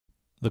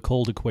The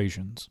Cold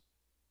Equations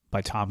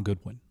by Tom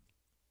Goodwin.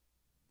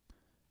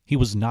 He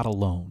was not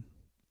alone.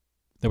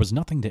 There was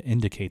nothing to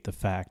indicate the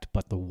fact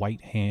but the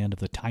white hand of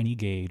the tiny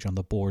gauge on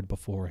the board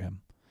before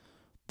him.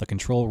 The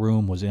control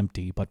room was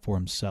empty but for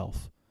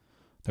himself.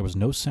 There was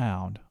no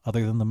sound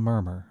other than the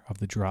murmur of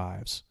the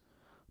drives,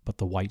 but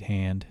the white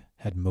hand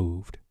had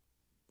moved.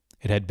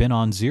 It had been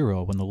on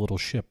zero when the little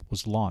ship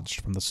was launched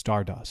from the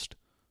stardust.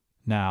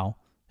 Now,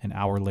 an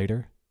hour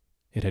later,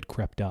 it had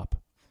crept up.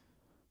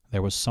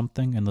 There was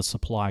something in the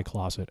supply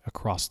closet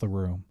across the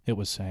room, it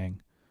was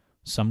saying.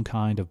 Some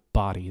kind of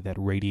body that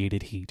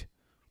radiated heat.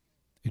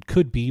 It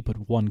could be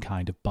but one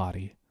kind of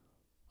body.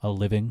 A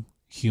living,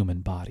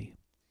 human body.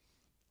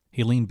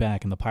 He leaned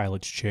back in the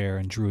pilot's chair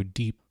and drew a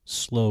deep,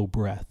 slow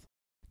breath,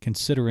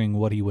 considering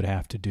what he would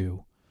have to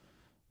do.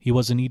 He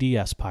was an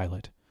EDS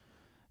pilot,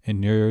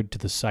 inured to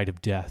the sight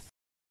of death,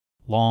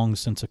 long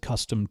since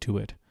accustomed to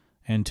it,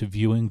 and to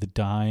viewing the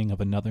dying of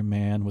another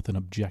man with an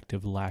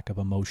objective lack of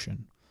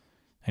emotion.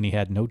 And he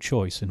had no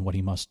choice in what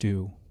he must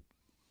do.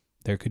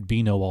 There could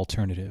be no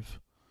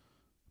alternative.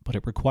 But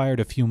it required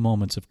a few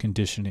moments of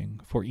conditioning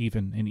for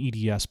even an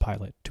EDS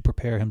pilot to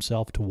prepare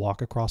himself to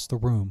walk across the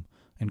room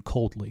and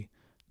coldly,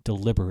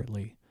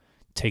 deliberately,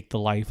 take the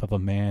life of a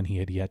man he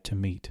had yet to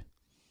meet.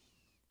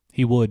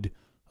 He would,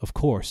 of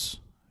course,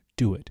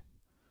 do it.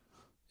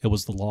 It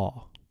was the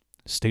law,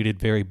 stated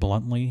very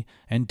bluntly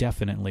and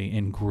definitely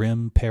in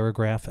grim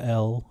paragraph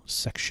L,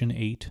 section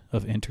 8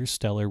 of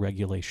interstellar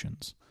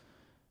regulations.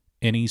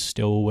 Any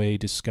stowaway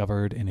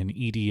discovered in an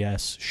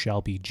EDS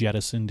shall be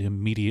jettisoned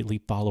immediately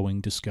following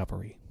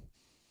discovery.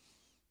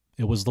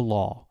 It was the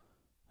law,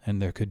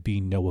 and there could be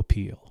no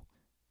appeal.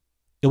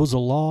 It was a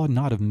law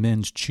not of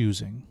men's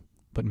choosing,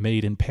 but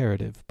made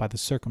imperative by the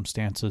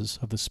circumstances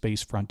of the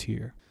space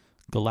frontier.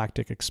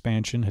 Galactic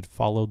expansion had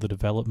followed the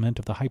development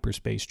of the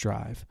hyperspace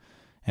drive,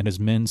 and as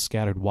men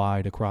scattered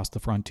wide across the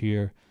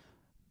frontier,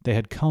 they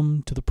had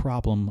come to the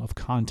problem of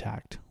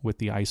contact with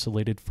the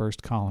isolated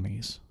first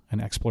colonies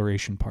and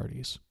exploration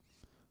parties.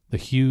 The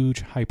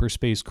huge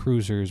hyperspace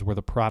cruisers were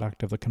the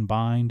product of the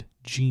combined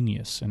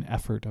genius and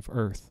effort of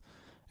Earth,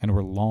 and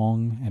were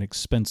long and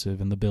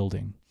expensive in the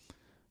building.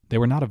 They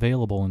were not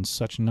available in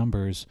such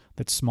numbers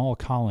that small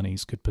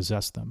colonies could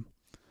possess them.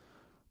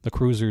 The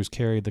cruisers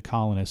carried the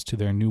colonists to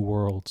their new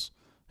worlds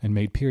and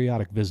made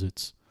periodic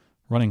visits,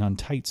 running on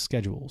tight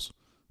schedules,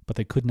 but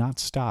they could not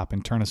stop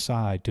and turn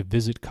aside to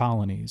visit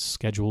colonies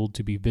scheduled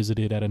to be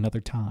visited at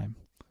another time.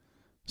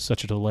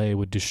 Such a delay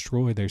would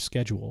destroy their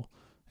schedule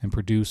and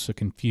produce a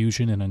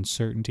confusion and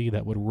uncertainty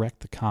that would wreck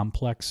the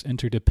complex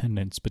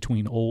interdependence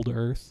between old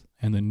Earth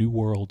and the new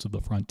worlds of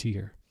the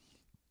frontier.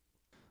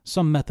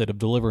 Some method of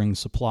delivering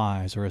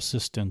supplies or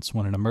assistance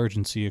when an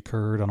emergency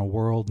occurred on a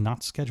world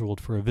not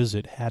scheduled for a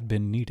visit had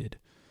been needed,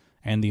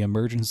 and the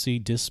emergency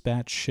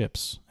dispatch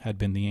ships had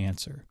been the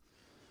answer.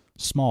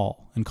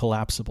 Small and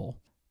collapsible,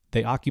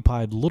 they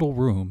occupied little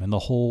room in the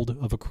hold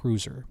of a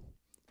cruiser.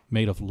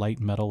 Made of light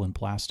metal and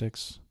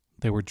plastics,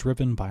 they were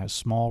driven by a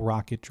small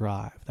rocket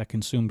drive that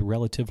consumed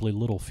relatively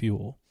little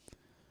fuel.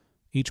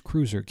 Each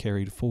cruiser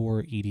carried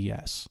 4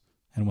 EDS,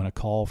 and when a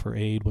call for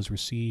aid was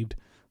received,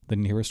 the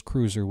nearest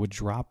cruiser would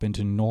drop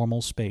into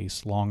normal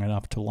space long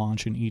enough to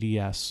launch an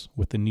EDS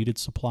with the needed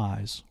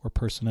supplies or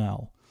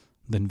personnel,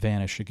 then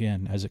vanish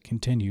again as it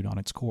continued on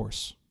its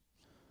course.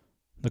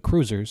 The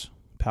cruisers,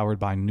 powered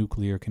by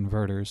nuclear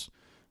converters,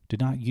 did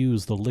not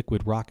use the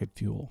liquid rocket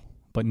fuel,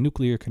 but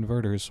nuclear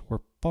converters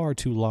were far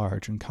too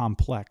large and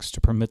complex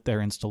to permit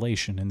their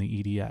installation in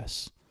the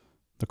EDS.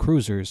 The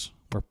cruisers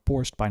were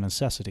forced by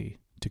necessity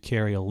to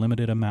carry a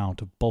limited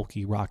amount of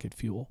bulky rocket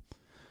fuel,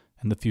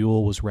 and the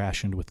fuel was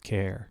rationed with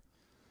care.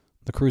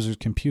 The cruiser's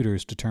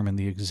computers determined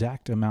the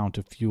exact amount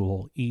of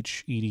fuel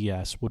each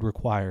EDS would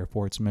require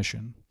for its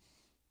mission.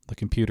 The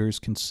computers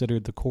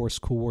considered the course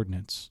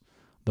coordinates,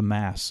 the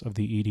mass of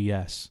the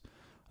EDS,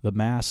 the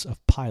mass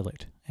of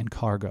pilot and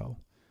cargo.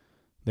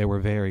 They were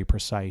very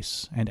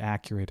precise and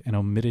accurate and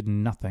omitted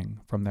nothing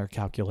from their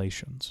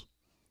calculations.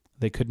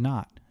 They could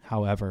not,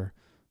 however,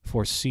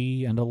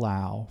 foresee and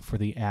allow for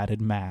the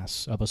added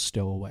mass of a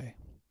stowaway.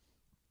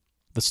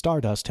 The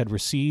Stardust had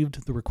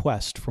received the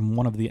request from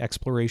one of the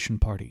exploration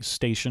parties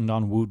stationed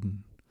on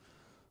Goodwin.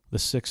 The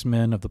 6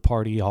 men of the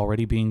party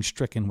already being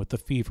stricken with the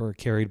fever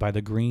carried by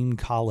the green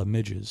Kala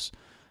midges,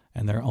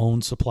 and their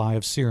own supply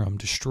of serum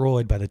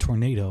destroyed by the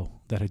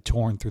tornado that had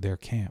torn through their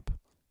camp.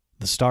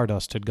 The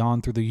Stardust had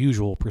gone through the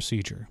usual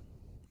procedure,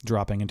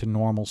 dropping into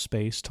normal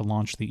space to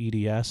launch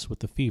the EDS with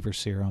the fever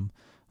serum,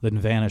 then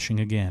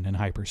vanishing again in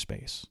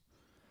hyperspace.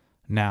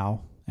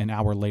 Now, an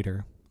hour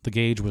later, the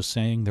gauge was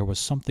saying there was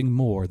something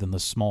more than the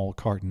small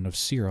carton of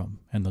serum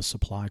in the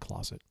supply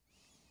closet.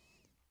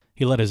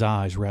 He let his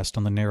eyes rest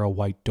on the narrow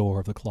white door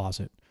of the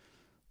closet.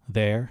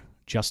 There,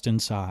 just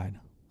inside,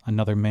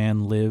 another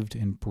man lived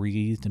and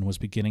breathed and was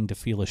beginning to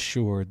feel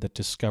assured that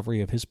discovery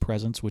of his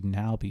presence would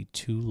now be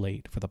too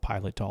late for the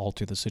pilot to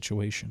alter the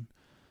situation.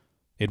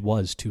 It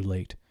was too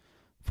late.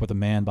 For the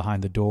man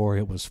behind the door,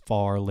 it was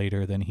far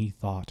later than he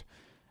thought,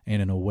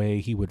 and in a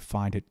way he would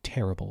find it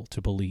terrible to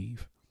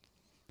believe.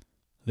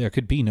 There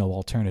could be no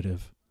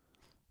alternative.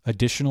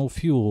 Additional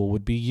fuel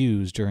would be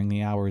used during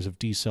the hours of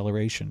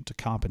deceleration to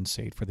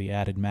compensate for the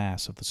added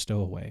mass of the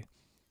stowaway.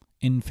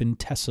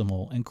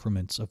 Infinitesimal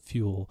increments of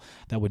fuel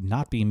that would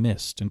not be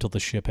missed until the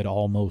ship had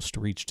almost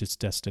reached its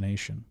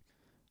destination.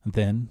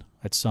 Then,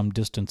 at some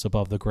distance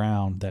above the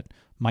ground that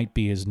might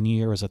be as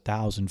near as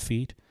 1,000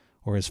 feet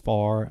or as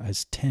far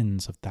as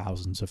tens of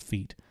thousands of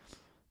feet,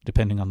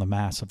 depending on the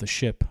mass of the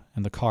ship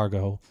and the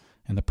cargo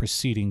and the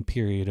preceding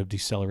period of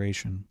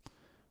deceleration,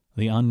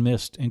 the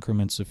unmissed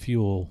increments of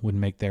fuel would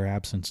make their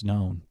absence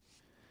known.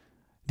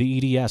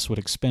 The EDS would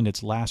expend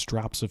its last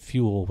drops of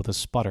fuel with a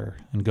sputter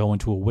and go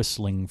into a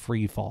whistling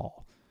free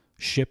fall.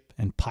 Ship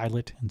and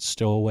pilot and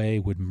stowaway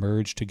would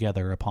merge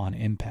together upon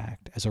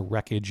impact as a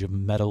wreckage of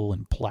metal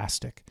and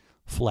plastic,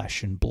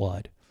 flesh and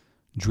blood,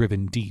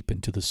 driven deep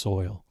into the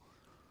soil.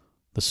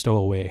 The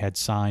stowaway had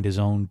signed his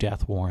own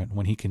death warrant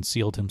when he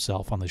concealed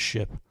himself on the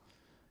ship.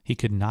 He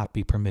could not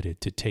be permitted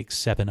to take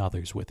 7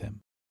 others with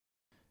him.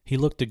 He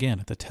looked again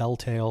at the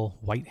telltale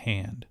white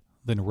hand,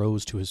 then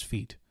rose to his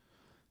feet.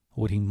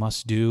 What he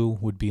must do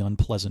would be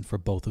unpleasant for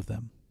both of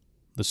them.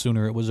 The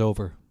sooner it was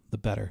over, the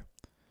better.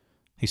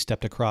 He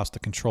stepped across the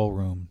control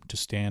room to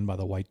stand by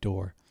the white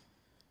door.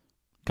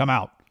 "Come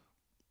out!"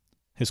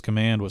 His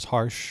command was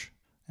harsh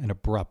and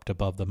abrupt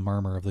above the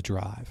murmur of the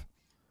drive.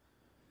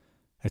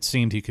 It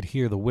seemed he could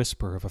hear the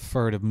whisper of a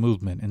furtive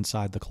movement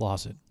inside the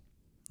closet.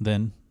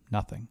 Then,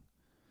 nothing.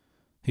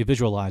 He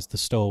visualized the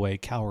stowaway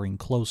cowering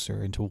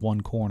closer into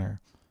one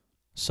corner,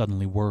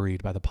 suddenly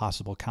worried by the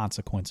possible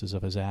consequences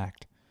of his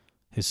act,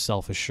 his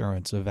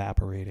self-assurance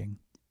evaporating.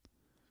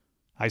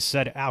 "I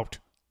said out!"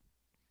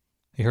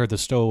 He heard the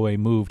stowaway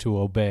move to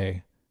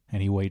obey,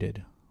 and he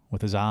waited,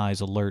 with his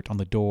eyes alert on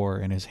the door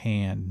and his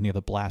hand near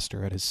the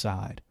blaster at his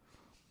side.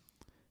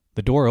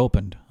 The door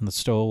opened, and the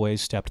stowaway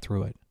stepped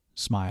through it,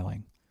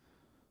 smiling.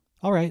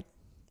 "All right,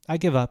 I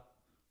give up.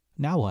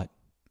 Now what?"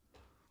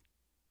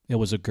 It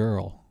was a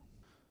girl.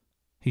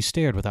 He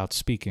stared without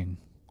speaking,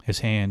 his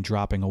hand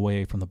dropping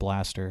away from the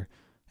blaster,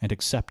 and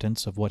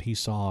acceptance of what he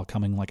saw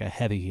coming like a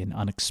heavy and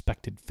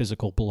unexpected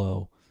physical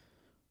blow.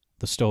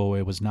 The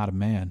stowaway was not a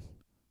man.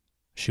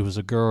 She was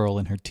a girl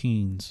in her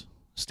teens,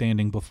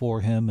 standing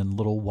before him in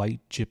little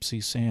white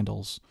gypsy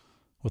sandals,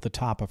 with the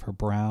top of her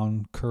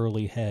brown,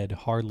 curly head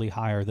hardly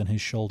higher than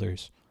his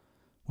shoulders,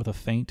 with a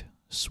faint,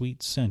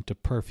 sweet scent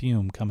of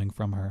perfume coming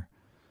from her,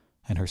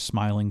 and her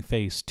smiling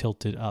face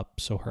tilted up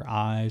so her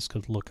eyes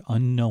could look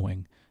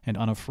unknowing and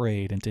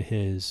unafraid into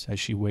his as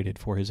she waited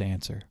for his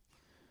answer.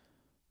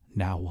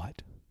 Now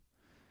what?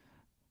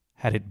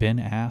 Had it been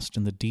asked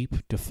in the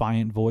deep,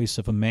 defiant voice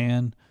of a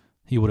man,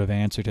 he would have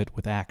answered it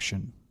with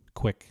action,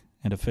 quick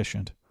and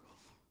efficient.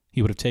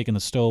 He would have taken the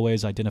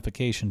stowaway's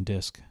identification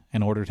disc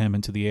and ordered him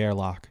into the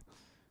airlock.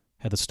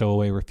 Had the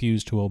stowaway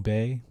refused to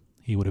obey,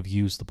 he would have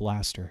used the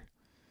blaster.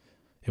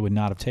 It would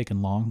not have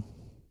taken long.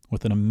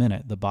 Within a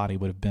minute, the body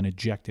would have been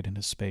ejected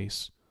into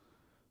space.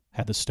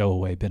 Had the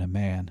stowaway been a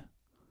man.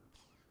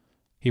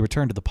 He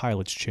returned to the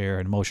pilot's chair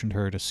and motioned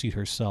her to seat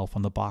herself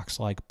on the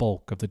box-like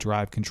bulk of the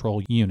drive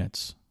control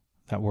units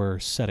that were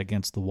set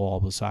against the wall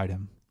beside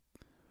him.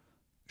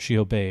 She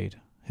obeyed,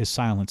 his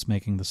silence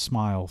making the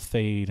smile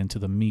fade into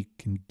the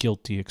meek and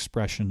guilty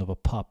expression of a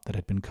pup that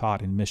had been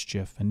caught in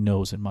mischief and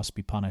knows it must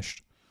be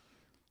punished.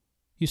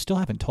 "You still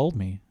haven't told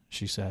me,"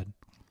 she said.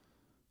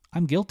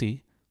 "I'm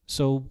guilty,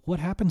 so what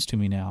happens to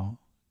me now?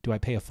 Do I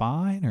pay a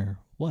fine, or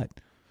what?"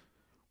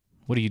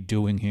 "What are you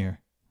doing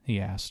here?"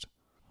 he asked.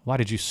 "Why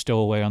did you stow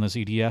away on this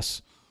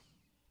EDS?"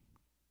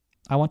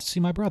 "I want to see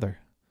my brother.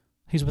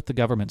 He's with the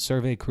government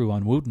survey crew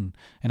on Wootton,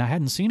 and I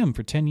hadn't seen him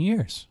for 10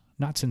 years,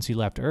 not since he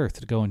left Earth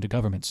to go into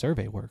government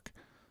survey work."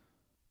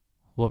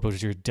 "What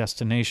was your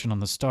destination on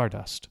the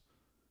Stardust?"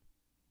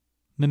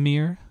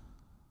 "Mimir.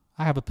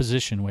 I have a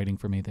position waiting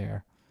for me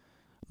there.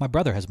 My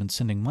brother has been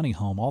sending money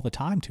home all the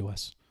time to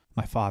us,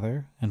 my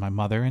father and my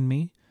mother and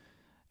me,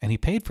 and he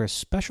paid for a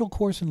special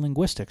course in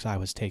linguistics I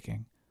was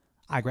taking.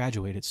 I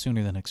graduated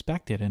sooner than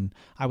expected, and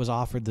I was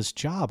offered this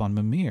job on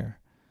Mimir.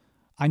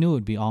 I knew it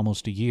would be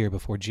almost a year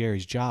before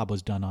Jerry's job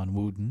was done on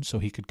Wootton, so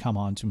he could come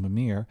on to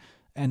Mimir,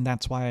 and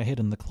that's why I hid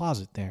in the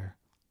closet there.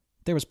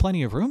 There was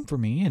plenty of room for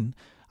me, and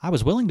I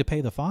was willing to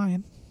pay the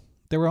fine.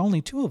 There were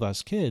only 2 of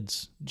us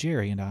kids,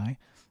 Jerry and I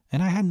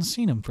hadn't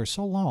seen him for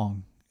so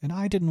long, and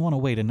I didn't want to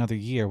wait another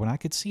year when I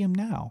could see him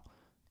now,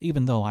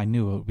 even though I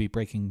knew it would be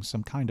breaking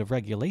some kind of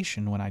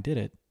regulation when I did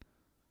it."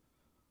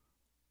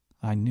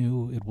 I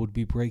knew it would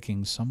be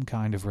breaking some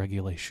kind of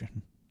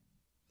regulation.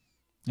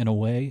 In a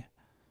way,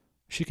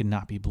 she could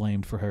not be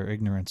blamed for her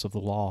ignorance of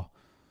the law.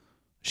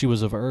 She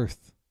was of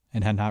Earth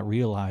and had not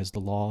realized the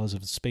laws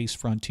of the space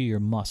frontier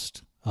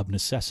must, of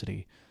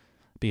necessity,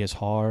 be as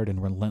hard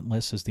and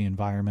relentless as the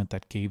environment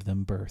that gave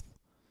them birth.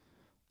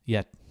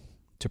 Yet,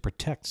 to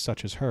protect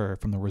such as her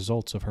from the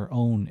results of her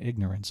own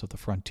ignorance of the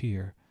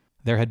frontier,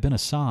 there had been a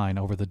sign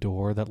over the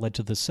door that led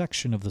to the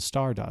section of the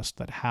Stardust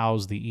that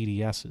housed the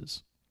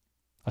EDSs.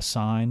 A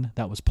sign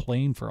that was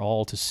plain for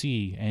all to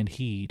see and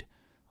heed.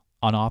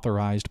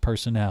 Unauthorized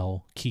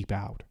personnel keep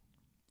out.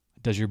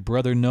 Does your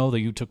brother know that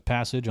you took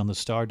passage on the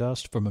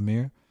Stardust for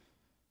Mimir?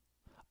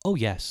 Oh,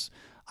 yes.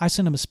 I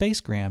sent him a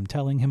spacegram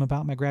telling him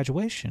about my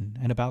graduation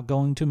and about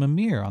going to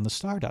Mimir on the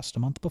Stardust a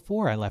month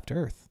before I left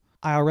Earth.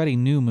 I already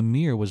knew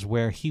Mimir was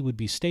where he would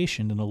be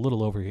stationed in a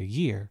little over a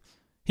year.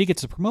 He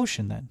gets a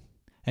promotion then,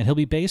 and he'll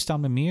be based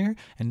on Mimir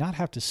and not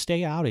have to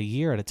stay out a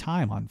year at a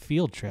time on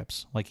field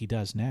trips like he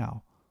does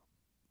now.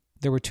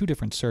 There were 2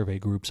 different survey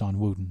groups on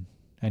Woden,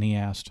 and he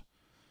asked,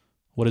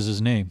 "What is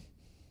his name?"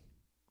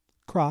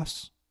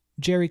 Cross.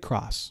 Jerry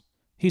Cross.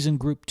 He's in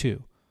Group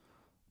 2.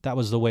 That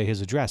was the way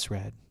his address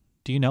read.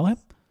 Do you know him?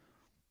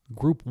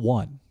 Group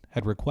 1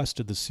 had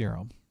requested the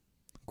serum.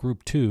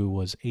 Group 2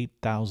 was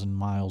 8,000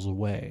 miles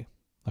away,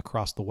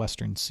 across the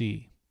Western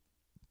Sea.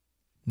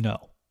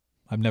 "No,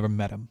 I've never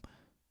met him,"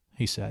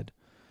 he said,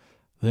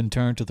 then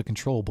turned to the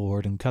control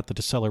board and cut the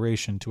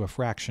deceleration to a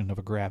fraction of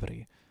a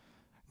gravity,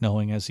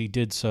 knowing as he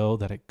did so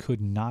that it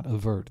could not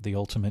avert the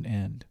ultimate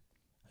end,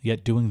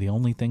 yet doing the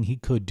only thing he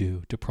could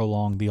do to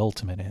prolong the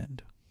ultimate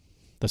end.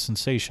 The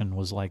sensation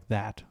was like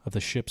that of the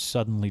ship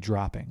suddenly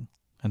dropping,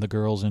 and the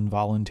girl's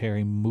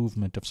involuntary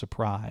movement of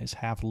surprise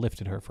half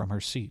lifted her from her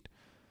seat.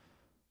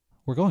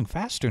 "We're going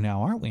faster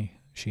now, aren't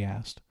we?" she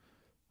asked.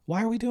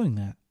 "Why are we doing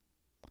that?"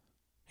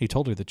 He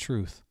told her the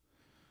truth.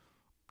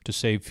 To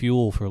save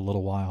fuel for a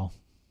little while.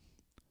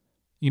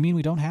 "You mean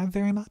we don't have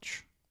very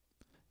much?"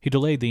 He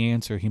delayed the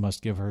answer he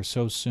must give her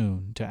so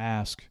soon to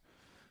ask,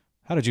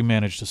 "How did you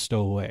manage to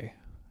stow away?"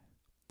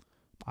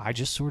 "I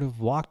just sort of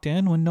walked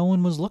in when no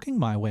one was looking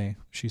my way,"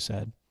 she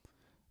said.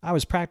 "I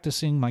was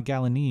practicing my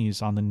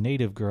Galanese on the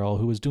native girl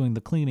who was doing the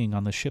cleaning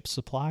on the ship's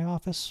supply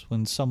office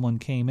when someone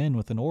came in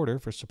with an order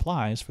for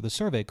supplies for the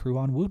survey crew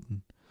on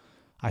Woden.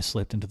 I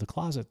slipped into the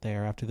closet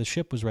there after the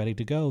ship was ready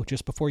to go,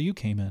 just before you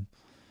came in.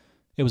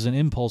 It was an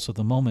impulse of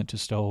the moment to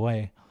stow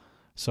away,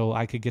 so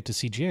I could get to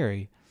see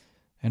Jerry.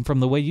 And from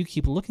the way you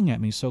keep looking at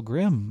me so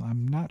grim,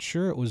 I'm not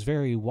sure it was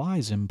very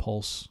wise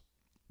impulse.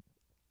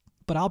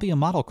 But I'll be a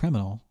model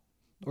criminal.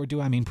 Or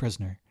do I mean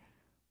prisoner?"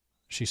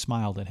 She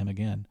smiled at him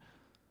again.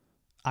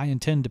 "I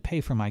intend to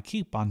pay for my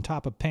keep on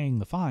top of paying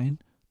the fine.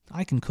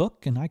 I can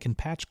cook and I can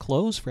patch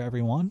clothes for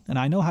everyone, and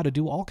I know how to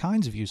do all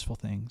kinds of useful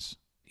things,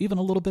 even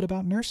a little bit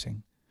about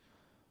nursing."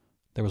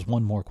 There was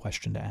one more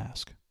question to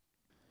ask.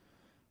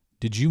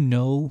 "Did you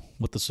know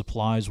what the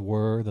supplies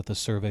were that the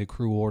survey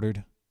crew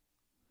ordered?"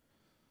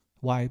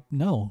 "Why,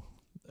 no.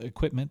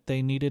 Equipment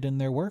they needed in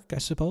their work, I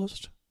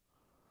supposed."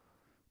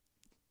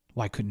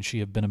 Why couldn't she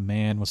have been a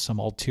man with some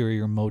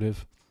ulterior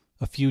motive,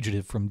 a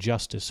fugitive from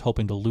justice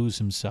hoping to lose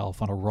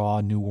himself on a raw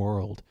new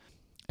world,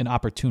 an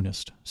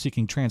opportunist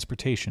seeking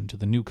transportation to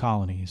the new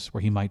colonies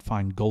where he might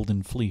find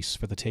golden fleece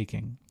for the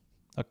taking,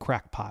 a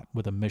crackpot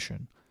with a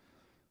mission?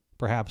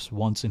 Perhaps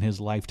once in his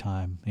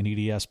lifetime an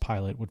EDS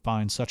pilot would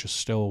find such a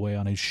stowaway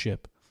on his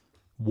ship.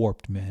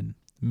 Warped men,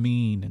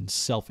 mean and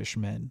selfish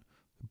men,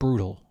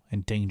 brutal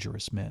and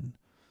dangerous men.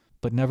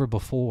 But never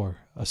before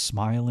a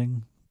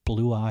smiling,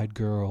 blue-eyed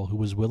girl who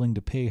was willing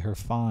to pay her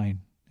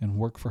fine and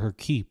work for her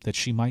keep that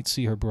she might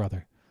see her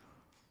brother.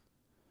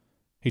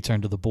 He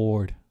turned to the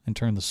board and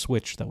turned the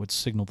switch that would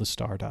signal the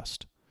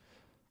Stardust.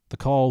 The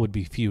call would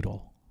be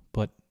futile,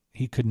 but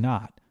he could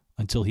not,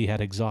 until he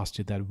had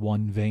exhausted that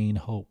one vain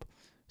hope,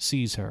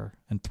 seize her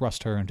and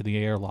thrust her into the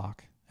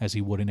airlock as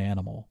he would an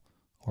animal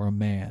or a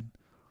man.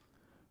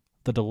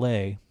 The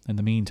delay, in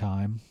the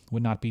meantime,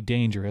 would not be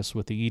dangerous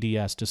with the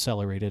EDS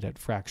decelerated at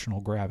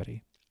fractional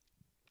gravity.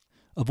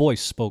 A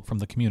voice spoke from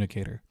the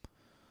communicator.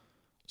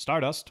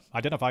 "Stardust,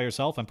 identify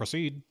yourself and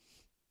proceed."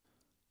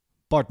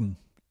 "Barton,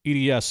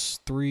 EDS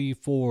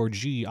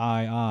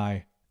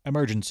 34GII,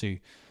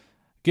 emergency.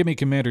 Give me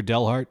Commander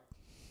Delhart."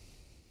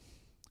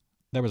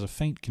 There was a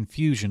faint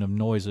confusion of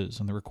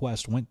noises, and the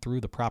request went through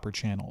the proper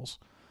channels.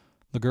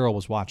 The girl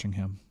was watching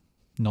him,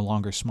 no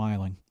longer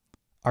smiling.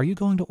 "Are you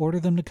going to order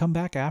them to come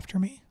back after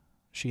me?"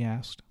 she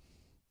asked.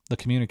 The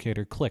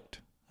communicator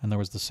clicked, and there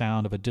was the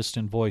sound of a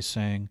distant voice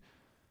saying,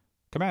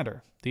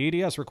 "Commander, the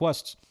EDS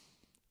requests—"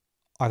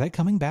 "Are they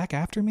coming back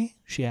after me?"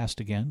 she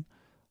asked again.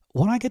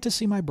 "Won't I get to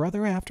see my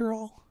brother after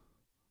all?"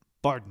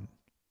 "Barton."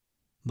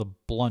 The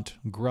blunt,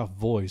 gruff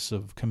voice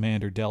of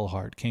Commander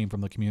Delhart came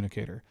from the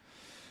communicator.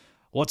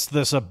 "What's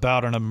this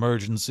about an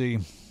emergency?"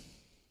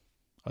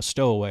 "A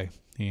stowaway,"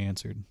 he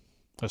answered.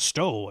 "A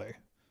stowaway?"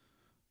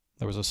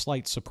 There was a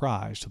slight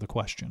surprise to the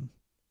question.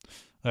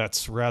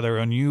 "That's rather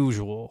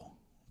unusual.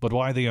 But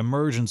why the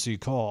emergency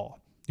call?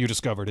 You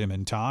discovered him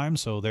in time,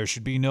 so there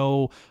should be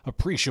no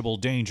appreciable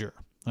danger,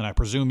 and I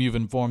presume you've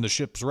informed the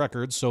ship's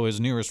records so his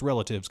nearest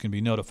relatives can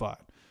be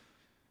notified."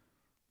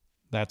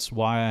 "That's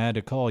why I had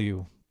to call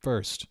you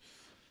first.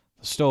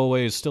 The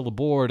stowaway is still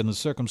aboard, and the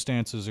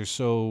circumstances are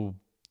so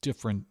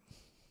different."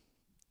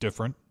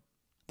 "Different?"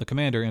 The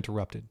commander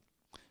interrupted,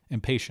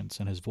 impatience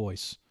in his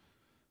voice.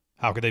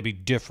 "How could they be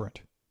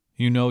different?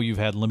 You know you've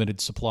had limited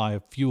supply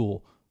of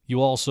fuel.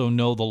 You also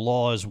know the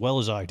law as well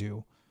as I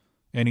do.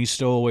 Any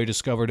stowaway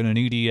discovered in an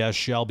EDS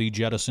shall be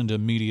jettisoned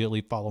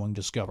immediately following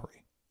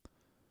discovery."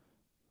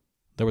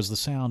 There was the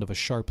sound of a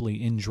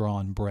sharply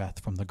indrawn breath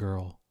from the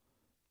girl.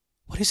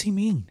 "What does he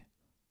mean?"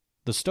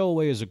 The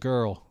stowaway is a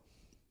girl.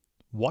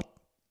 What?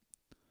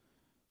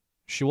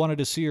 She wanted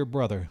to see her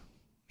brother.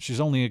 She's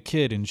only a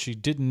kid, and she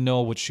didn't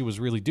know what she was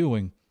really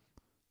doing.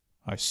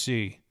 I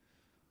see.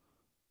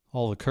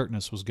 All the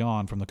curtness was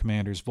gone from the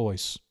commander's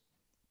voice.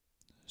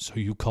 So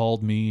you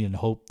called me and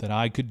hoped that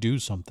I could do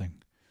something.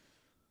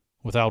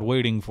 Without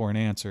waiting for an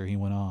answer, he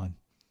went on.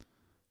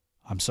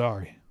 I'm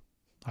sorry.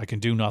 I can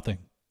do nothing.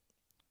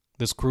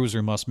 This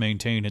cruiser must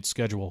maintain its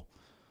schedule.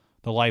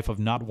 The life of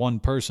not one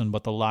person,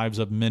 but the lives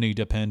of many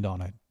depend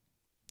on it.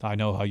 I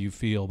know how you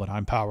feel, but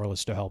I'm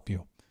powerless to help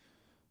you.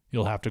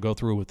 You'll have to go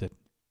through with it.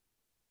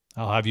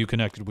 I'll have you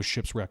connected with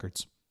ship's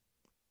records.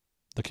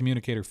 The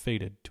communicator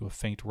faded to a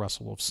faint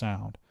rustle of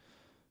sound,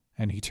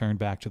 and he turned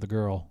back to the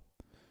girl.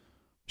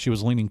 She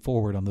was leaning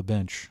forward on the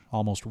bench,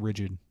 almost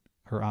rigid,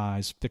 her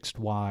eyes fixed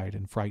wide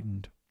and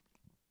frightened.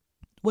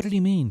 What did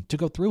he mean, to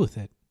go through with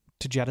it?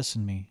 To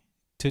jettison me?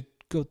 To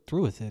go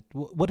through with it?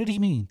 What did he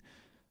mean?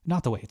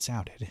 Not the way it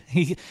sounded.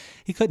 He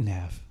couldn't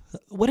have.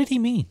 What did he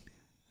mean?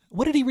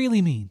 What did he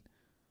really mean?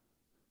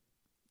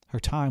 Her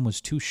time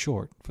was too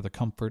short for the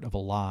comfort of a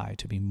lie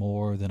to be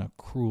more than a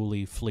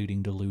cruelly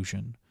fleeting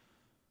delusion.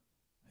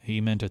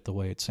 He meant it the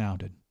way it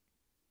sounded.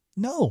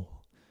 No!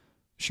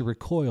 She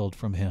recoiled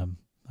from him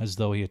as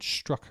though he had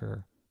struck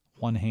her,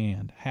 one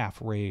hand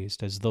half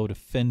raised as though to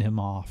fend him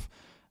off,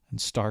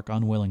 and stark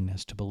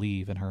unwillingness to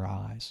believe in her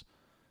eyes.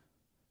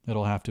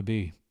 It'll have to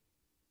be.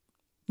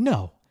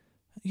 No!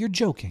 You're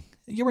joking.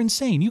 You're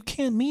insane. You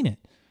can't mean it.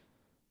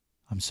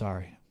 I'm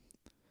sorry.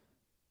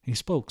 He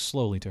spoke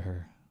slowly to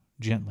her,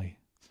 gently.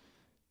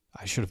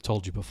 I should have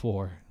told you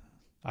before.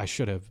 I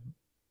should have.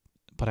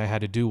 But I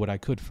had to do what I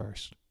could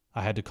first.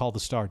 I had to call the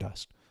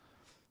Stardust.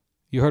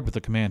 You heard what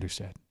the commander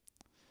said.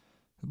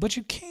 But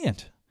you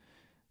can't.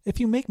 If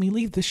you make me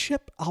leave the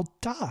ship, I'll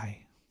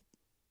die.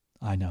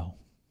 I know.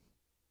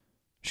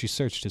 She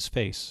searched his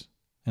face,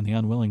 and the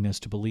unwillingness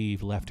to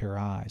believe left her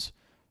eyes,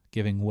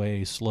 giving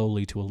way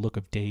slowly to a look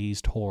of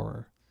dazed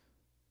horror.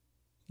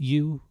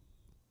 You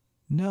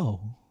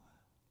know.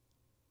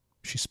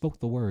 She spoke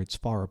the words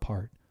far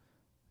apart,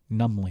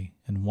 numbly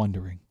and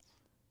wondering.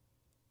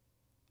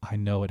 I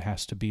know it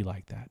has to be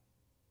like that.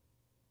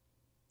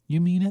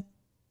 You mean it?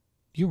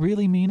 You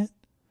really mean it?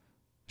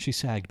 She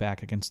sagged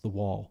back against the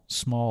wall,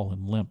 small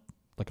and limp,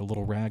 like a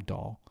little rag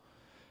doll,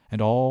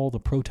 and all the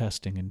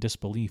protesting and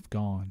disbelief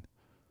gone.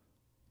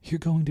 You're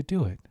going to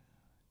do it.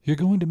 You're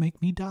going to make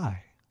me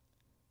die.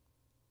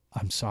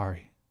 I'm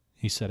sorry,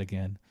 he said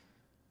again.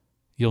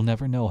 You'll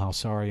never know how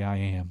sorry I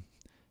am.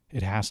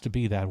 It has to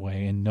be that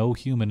way, and no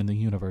human in the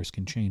universe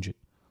can change it.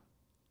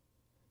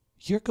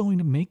 You're going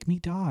to make me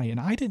die, and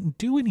I didn't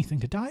do anything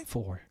to die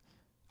for.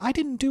 I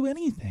didn't do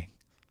anything.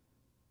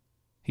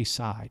 He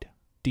sighed,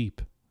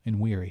 deep and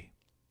weary.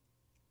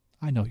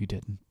 I know you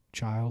didn't,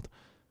 child.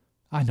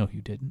 I know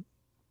you didn't.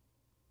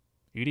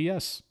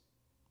 EDS.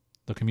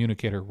 The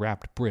communicator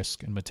rapped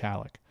brisk and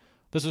metallic.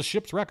 This is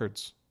ship's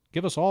records.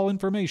 Give us all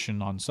information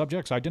on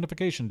subject's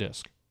identification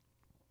disc.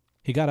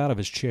 He got out of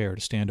his chair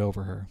to stand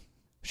over her.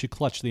 She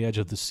clutched the edge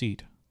of the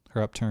seat,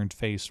 her upturned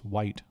face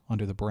white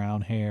under the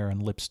brown hair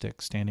and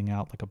lipstick standing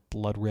out like a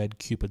blood-red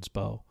Cupid's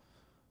bow.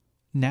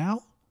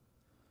 Now?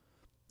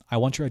 I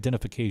want your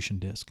identification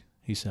disc,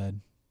 he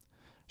said.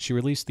 She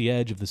released the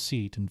edge of the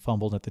seat and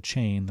fumbled at the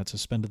chain that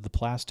suspended the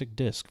plastic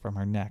disc from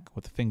her neck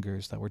with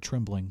fingers that were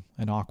trembling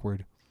and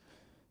awkward.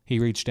 He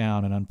reached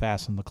down and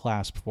unfastened the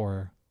clasp for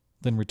her,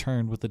 then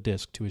returned with the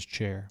disc to his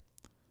chair.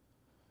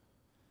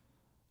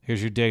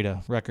 Here's your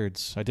data,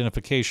 records,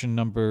 identification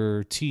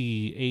number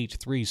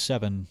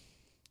T837.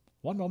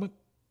 One moment.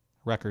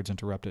 Records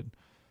interrupted.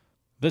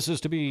 This is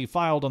to be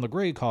filed on the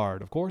gray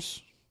card, of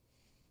course?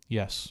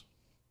 Yes.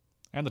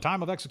 And the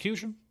time of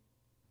execution?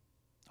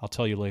 I'll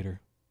tell you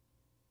later.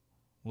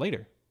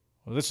 Later?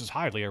 Well, this is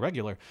highly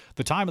irregular.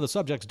 The time of the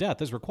subject's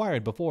death is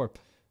required before...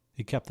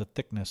 He kept the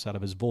thickness out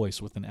of his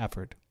voice with an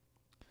effort.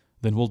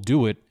 Then we'll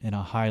do it in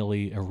a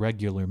highly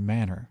irregular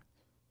manner.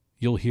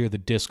 You'll hear the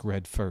disc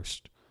read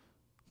first.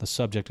 The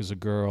subject is a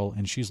girl,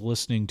 and she's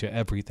listening to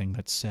everything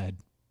that's said.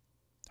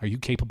 Are you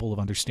capable of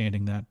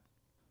understanding that?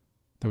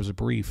 There was a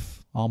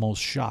brief,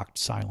 almost shocked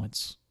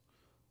silence.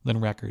 Then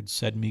Records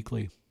said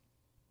meekly,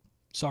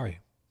 Sorry.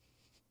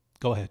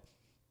 Go ahead.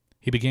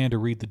 He began to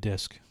read the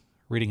disc,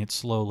 reading it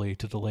slowly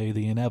to delay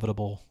the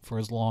inevitable for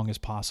as long as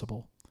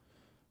possible,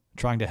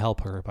 trying to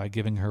help her by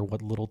giving her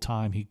what little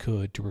time he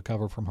could to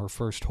recover from her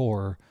first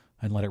horror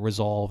and let it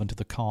resolve into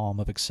the calm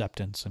of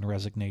acceptance and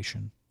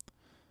resignation.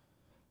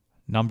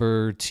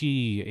 Number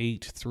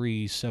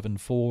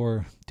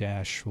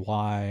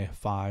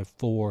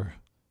T8374-Y54.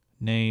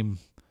 Name,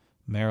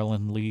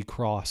 Marilyn Lee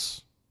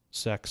Cross.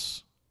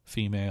 Sex,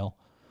 female.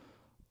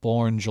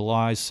 Born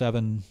July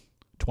 7,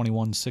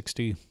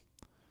 2160.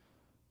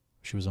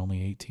 She was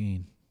only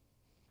 18.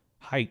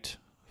 Height,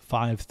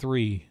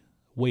 5'3".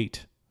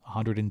 Weight,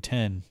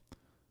 110.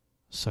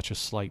 Such a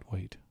slight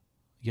weight,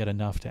 yet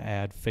enough to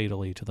add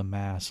fatally to the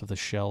mass of the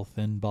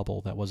shell-thin bubble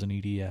that was an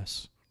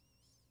EDS.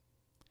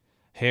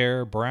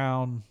 Hair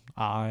brown,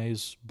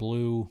 eyes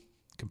blue,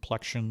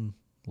 complexion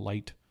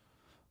light,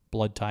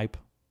 blood type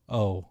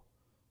Oh,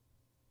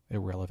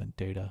 irrelevant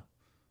data.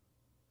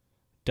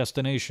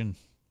 Destination,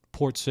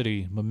 Port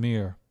City,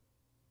 Mimir.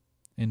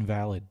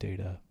 Invalid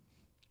data.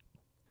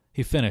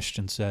 He finished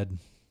and said,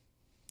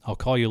 I'll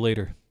call you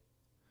later.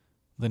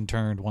 Then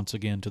turned once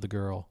again to the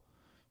girl.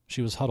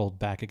 She was huddled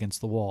back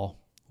against the wall,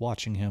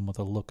 watching him with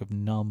a look of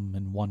numb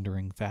and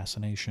wondering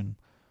fascination.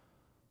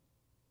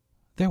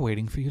 They're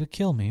waiting for you to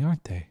kill me,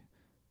 aren't they?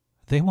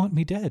 They want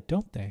me dead,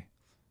 don't they?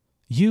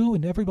 You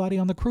and everybody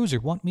on the cruiser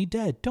want me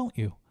dead, don't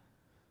you?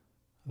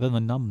 Then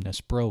the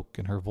numbness broke,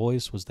 and her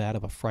voice was that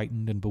of a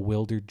frightened and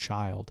bewildered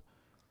child.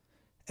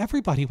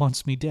 Everybody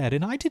wants me dead,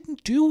 and I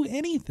didn't do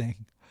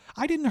anything.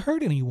 I didn't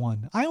hurt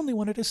anyone. I only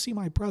wanted to see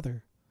my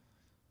brother.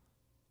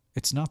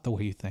 It's not the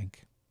way you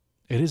think.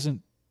 It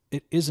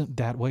isn't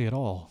that way at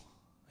all,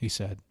 he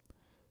said.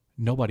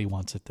 Nobody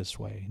wants it this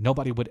way.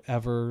 Nobody would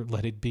ever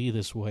let it be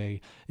this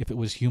way if it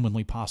was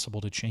humanly possible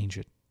to change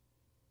it.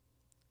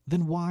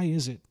 Then why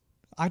is it?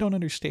 I don't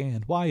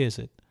understand. Why is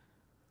it?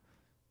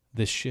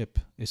 This ship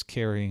is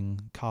carrying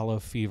Kala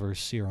fever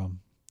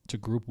serum to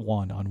Group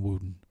 1 on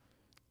Woden.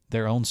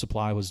 Their own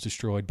supply was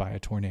destroyed by a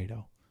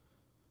tornado.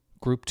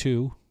 Group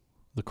 2,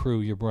 the crew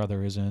your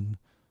brother is in,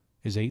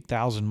 is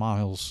 8,000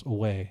 miles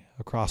away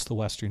across the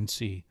Western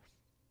Sea,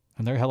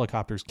 and their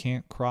helicopters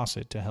can't cross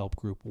it to help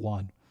Group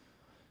 1.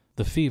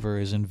 The fever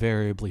is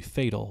invariably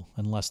fatal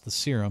unless the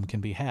serum can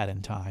be had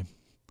in time,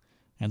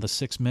 and the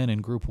 6 men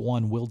in Group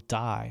 1 will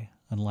die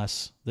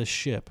unless this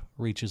ship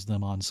reaches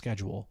them on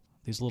schedule.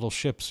 These little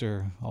ships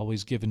are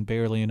always given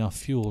barely enough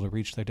fuel to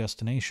reach their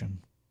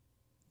destination,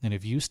 and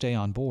if you stay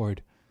on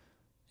board,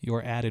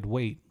 your added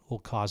weight will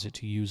cause it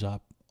to use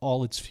up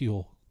all its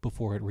fuel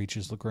before it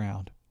reaches the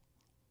ground.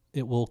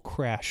 It will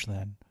crash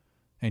then,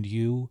 and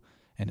you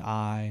and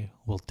I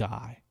will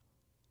die,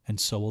 and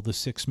so will the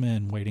 6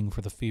 men waiting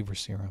for the fever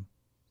serum.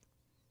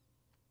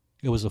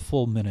 It was a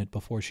full minute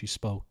before she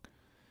spoke,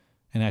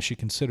 and as she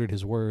considered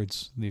his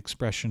words, the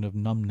expression of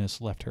numbness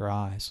left her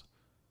eyes.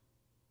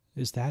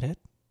 Is that it?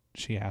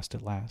 She asked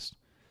at last.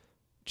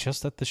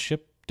 Just that the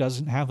ship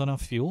doesn't have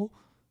enough fuel?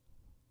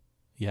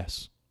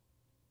 Yes.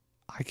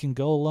 I can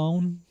go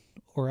alone,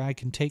 or I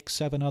can take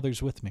 7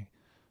 others with me.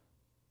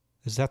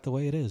 Is that the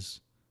way it is?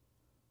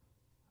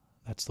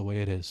 That's the way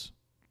it is.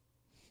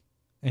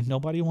 And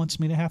nobody wants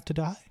me to have to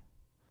die?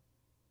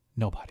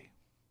 Nobody.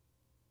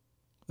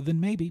 Then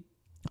maybe.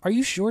 Are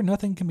you sure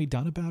nothing can be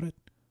done about it?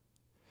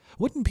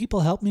 Wouldn't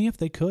people help me if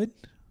they could?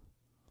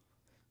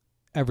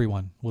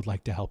 Everyone would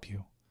like to help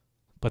you,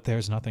 but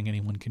there's nothing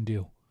anyone can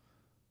do.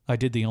 I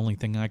did the only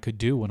thing I could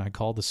do when I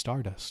called the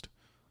Stardust.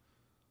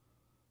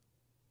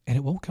 And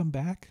it won't come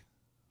back?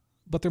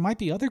 But there might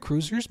be other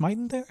cruisers,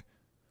 mightn't there?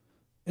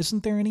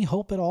 Isn't there any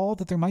hope at all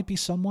that there might be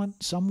someone,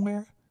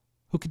 somewhere,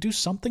 who could do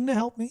something to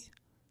help me?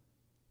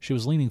 She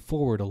was leaning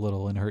forward a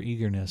little in her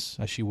eagerness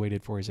as she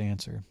waited for his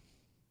answer.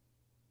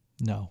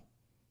 No.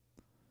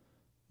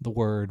 The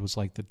word was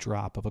like the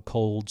drop of a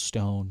cold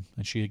stone,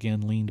 and she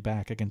again leaned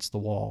back against the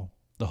wall,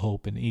 the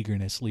hope and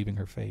eagerness leaving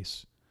her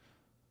face.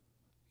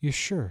 You're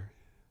sure?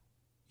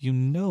 You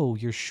know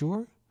you're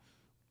sure?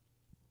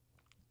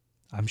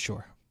 I'm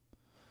sure.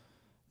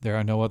 There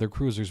are no other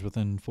cruisers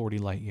within 40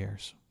 light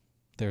years.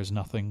 There is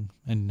nothing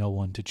and no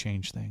one to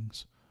change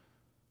things.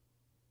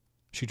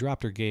 She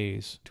dropped her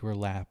gaze to her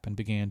lap and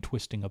began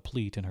twisting a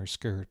pleat in her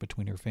skirt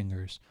between her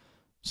fingers,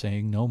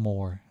 saying no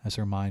more as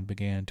her mind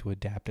began to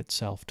adapt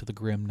itself to the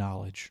grim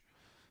knowledge.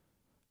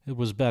 It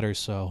was better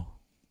so.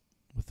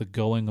 With the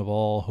going of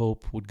all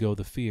hope would go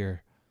the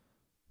fear.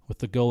 With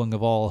the going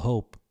of all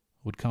hope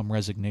would come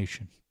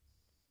resignation.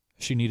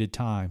 She needed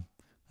time,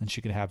 and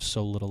she could have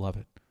so little of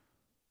it.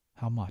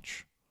 How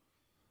much?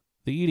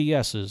 The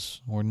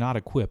EDSs were not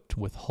equipped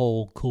with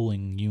hull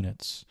cooling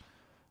units.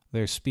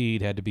 Their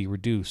speed had to be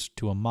reduced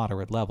to a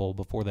moderate level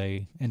before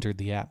they entered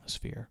the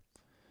atmosphere.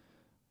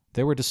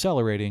 They were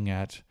decelerating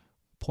at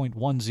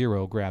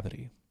 0.10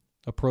 gravity,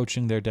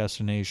 approaching their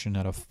destination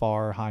at a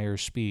far higher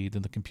speed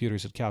than the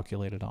computers had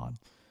calculated on.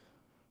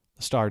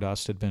 The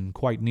Stardust had been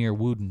quite near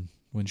Woden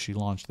when she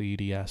launched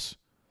the EDS.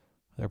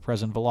 Their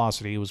present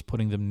velocity was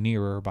putting them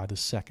nearer by the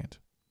second.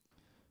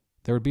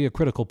 There would be a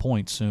critical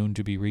point soon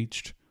to be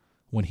reached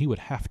when he would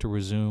have to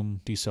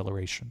resume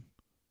deceleration.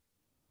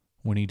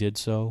 When he did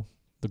so,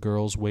 the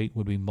girl's weight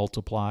would be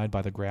multiplied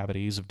by the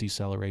gravities of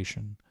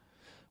deceleration,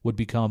 would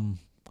become,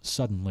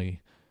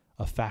 suddenly,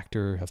 a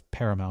factor of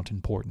paramount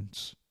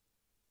importance.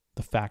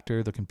 The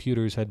factor the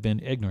computers had been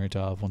ignorant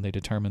of when they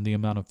determined the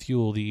amount of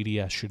fuel the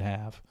EDS should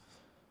have.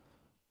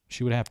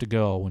 She would have to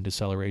go when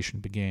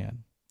deceleration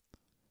began.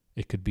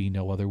 It could be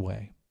no other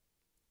way.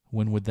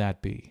 When would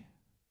that be?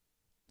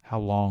 How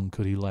long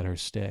could he let her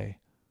stay?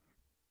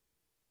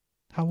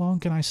 How long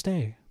can I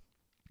stay?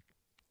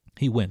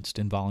 He winced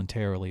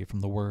involuntarily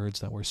from the words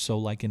that were so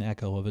like an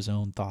echo of his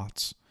own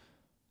thoughts.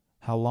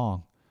 How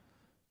long?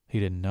 He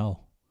didn't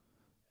know.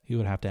 He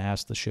would have to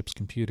ask the ship's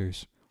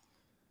computers.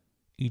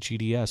 Each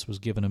EDS was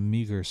given a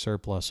meager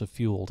surplus of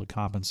fuel to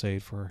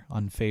compensate for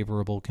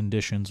unfavorable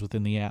conditions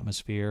within the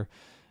atmosphere,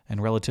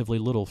 and relatively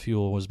little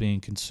fuel was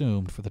being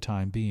consumed for the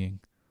time being.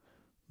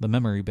 The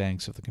memory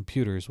banks of the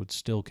computers would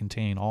still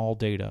contain all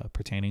data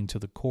pertaining to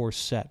the course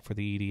set for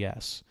the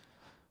EDS.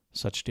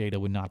 Such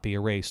data would not be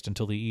erased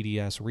until the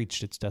EDS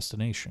reached its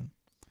destination.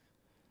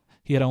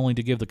 He had only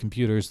to give the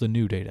computers the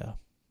new data,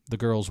 the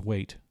girl's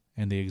weight,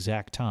 and the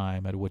exact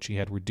time at which he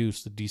had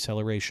reduced the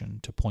deceleration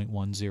to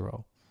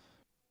 .10.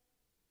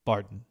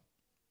 Barton.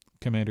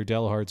 Commander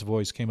Delhart's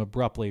voice came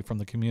abruptly from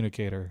the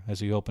communicator as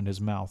he opened his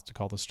mouth to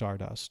call the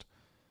Stardust.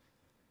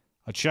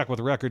 A check with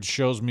records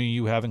shows me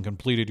you haven't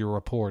completed your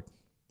report.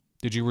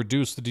 Did you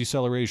reduce the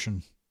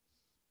deceleration?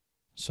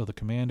 So the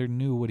commander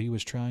knew what he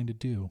was trying to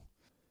do.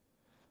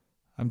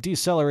 I'm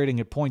decelerating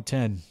at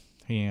 .10,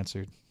 he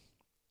answered.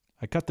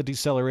 I cut the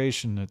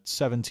deceleration at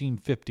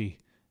 1750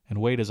 and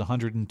weight is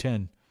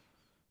 110.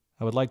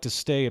 I would like to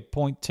stay at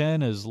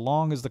 .10 as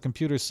long as the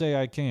computers say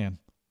I can.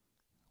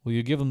 Will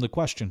you give them the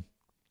question?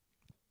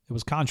 It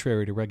was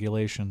contrary to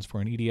regulations for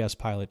an EDS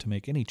pilot to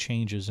make any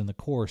changes in the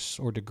course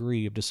or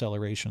degree of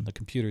deceleration the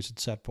computers had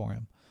set for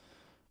him,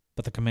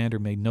 but the commander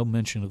made no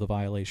mention of the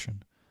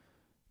violation.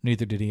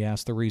 Neither did he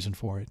ask the reason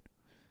for it.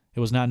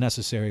 It was not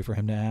necessary for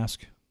him to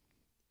ask.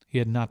 He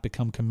had not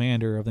become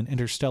commander of an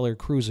interstellar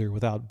cruiser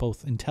without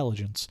both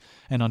intelligence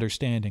and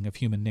understanding of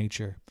human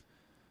nature.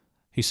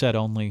 He said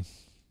only,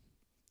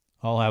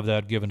 I'll have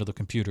that given to the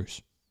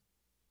computers.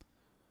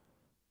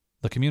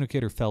 The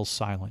communicator fell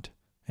silent,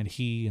 and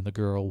he and the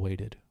girl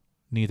waited,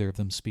 neither of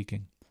them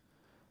speaking.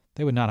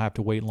 They would not have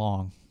to wait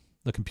long.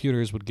 The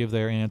computers would give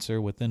their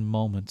answer within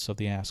moments of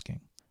the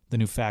asking. The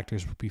new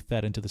factors would be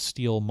fed into the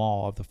steel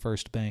maw of the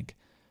first bank,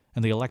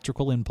 and the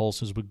electrical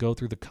impulses would go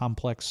through the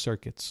complex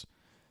circuits.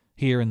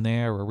 Here and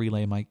there a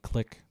relay might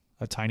click,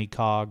 a tiny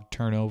cog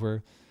turn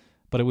over,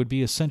 but it would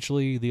be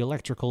essentially the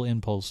electrical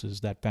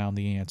impulses that found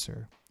the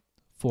answer.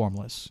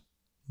 Formless,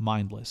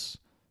 mindless,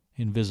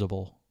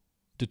 invisible,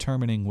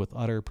 determining with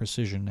utter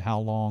precision how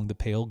long the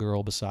pale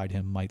girl beside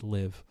him might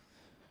live.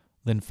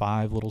 Then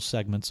 5 little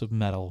segments of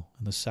metal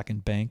in the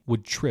second bank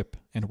would trip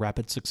in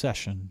rapid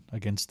succession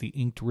against the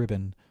inked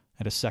ribbon,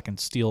 and a second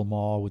steel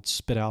maw would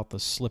spit out the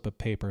slip of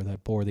paper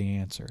that bore the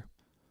answer.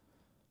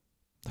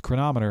 The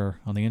chronometer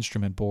on the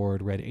instrument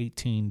board read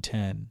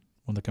 1810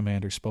 when the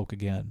commander spoke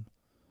again.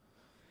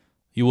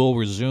 You will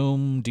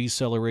resume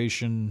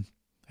deceleration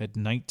at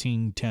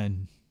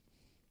 1910.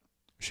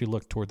 She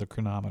looked toward the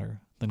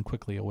chronometer, then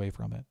quickly away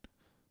from it.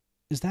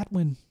 Is that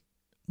when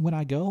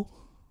I go?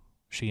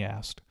 She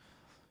asked.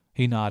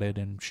 He nodded,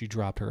 and she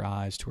dropped her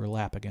eyes to her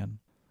lap again.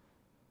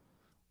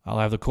 I'll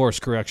have the course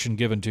correction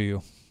given to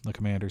you, the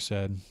commander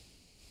said.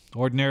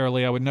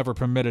 Ordinarily, I would never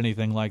permit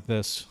anything like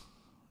this,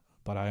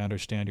 but I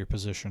understand your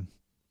position.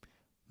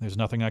 There's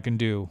nothing I can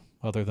do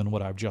other than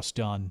what I've just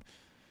done,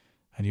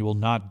 and you will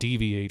not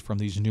deviate from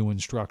these new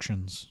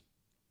instructions.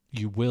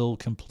 You will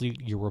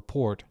complete your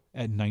report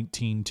at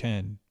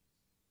 1910.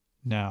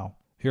 Now,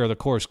 here are the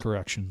course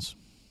corrections.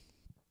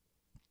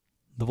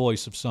 The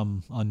voice of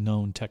some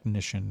unknown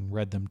technician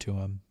read them to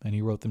him, and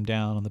he wrote them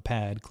down on the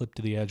pad clipped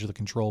to the edge of the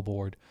control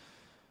board.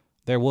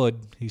 There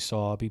would, he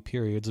saw, be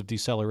periods of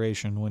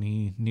deceleration when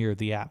he neared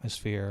the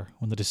atmosphere,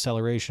 when the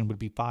deceleration would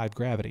be 5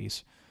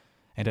 gravities,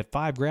 and at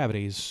 5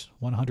 gravities,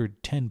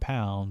 110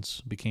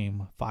 pounds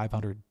became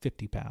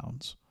 550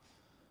 pounds.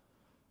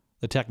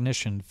 The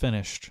technician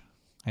finished,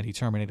 and he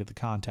terminated the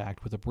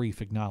contact with a brief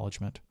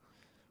acknowledgement.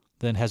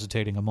 Then,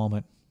 hesitating a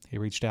moment, he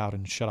reached out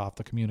and shut off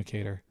the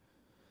communicator.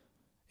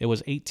 It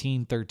was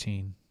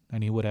 1813,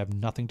 and he would have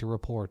nothing to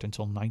report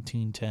until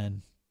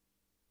 1910.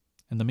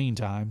 In the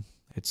meantime,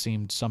 it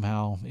seemed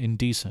somehow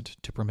indecent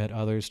to permit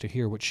others to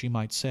hear what she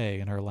might say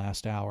in her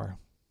last hour.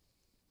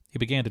 He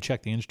began to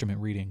check the instrument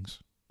readings,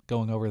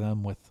 going over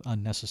them with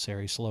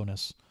unnecessary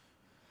slowness.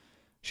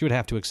 She would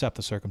have to accept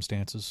the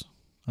circumstances,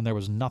 and there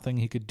was nothing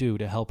he could do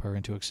to help her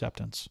into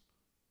acceptance.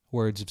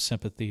 Words of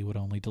sympathy would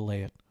only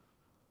delay it.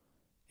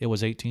 It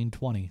was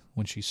 1820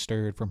 when she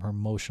stirred from her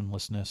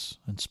motionlessness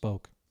and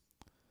spoke.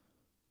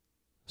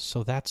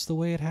 So that's the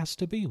way it has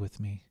to be with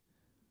me.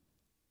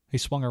 He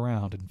swung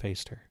around and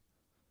faced her.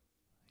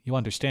 You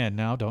understand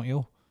now, don't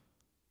you?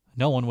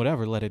 No one would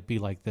ever let it be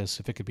like this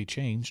if it could be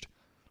changed.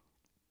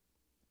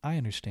 I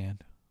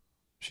understand,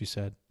 she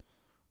said.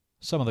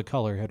 Some of the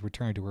color had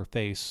returned to her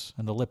face,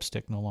 and the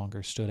lipstick no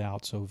longer stood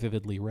out so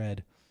vividly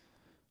red.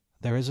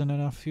 There isn't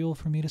enough fuel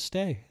for me to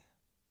stay.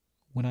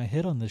 When I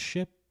hit on this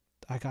ship,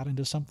 I got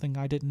into something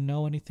I didn't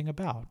know anything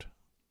about,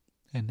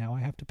 and now I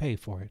have to pay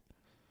for it.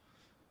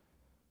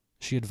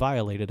 She had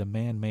violated a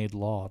man-made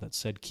law that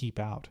said keep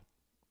out,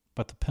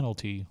 but the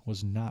penalty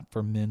was not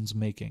for men's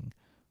making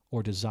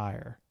or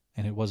desire,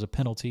 and it was a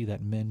penalty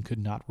that men could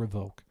not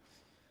revoke.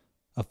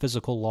 A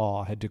physical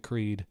law had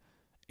decreed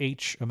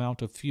H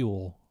amount of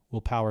fuel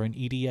will power an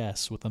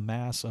EDS with a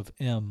mass of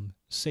M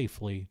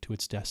safely to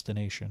its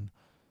destination,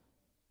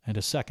 and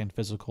a second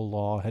physical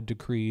law had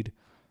decreed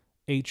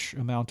H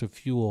amount of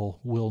fuel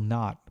will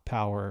not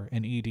power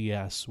an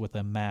EDS with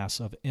a mass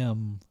of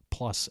M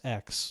plus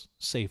X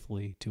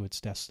safely to its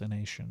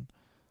destination.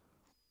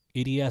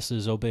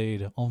 EDSs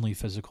obeyed only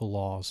physical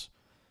laws,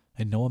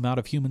 and no amount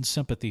of human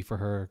sympathy for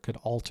her could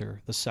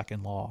alter the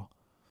second law.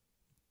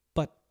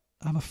 But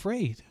I'm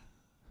afraid.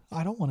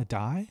 I don't want to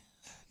die.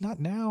 Not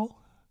now.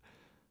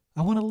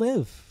 I want to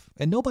live,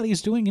 and nobody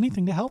is doing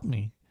anything to help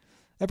me.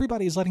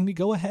 Everybody is letting me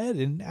go ahead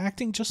and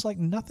acting just like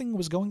nothing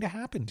was going to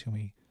happen to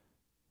me.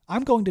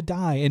 I'm going to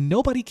die, and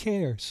nobody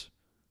cares."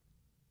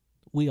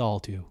 "We all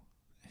do,"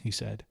 he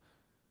said.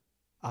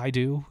 "I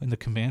do, and the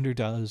commander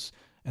does,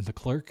 and the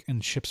clerk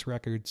and ship's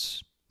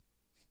records.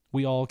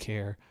 We all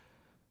care,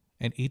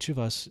 and each of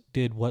us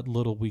did what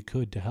little we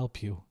could to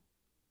help you.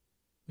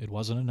 It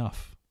wasn't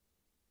enough.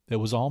 It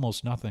was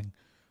almost nothing,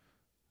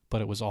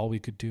 but it was all we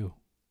could do."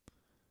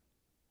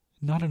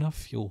 "Not enough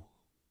fuel.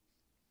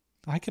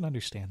 I can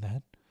understand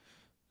that,"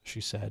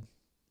 she said,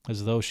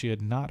 as though she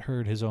had not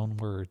heard his own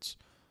words.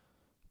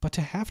 "But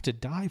to have to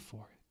die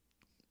for it.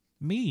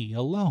 Me,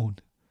 alone."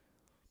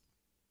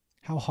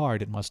 How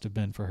hard it must have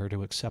been for her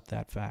to accept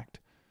that fact.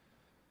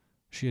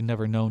 She had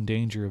never known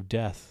danger of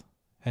death,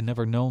 had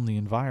never known the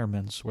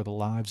environments where the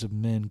lives of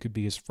men could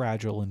be as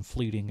fragile and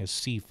fleeting as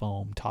sea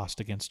foam tossed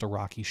against a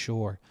rocky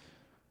shore.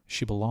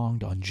 She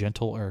belonged on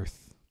gentle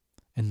earth,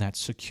 in that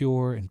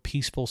secure and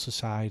peaceful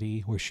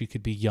society where she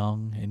could be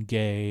young and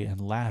gay and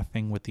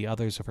laughing with the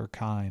others of her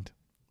kind,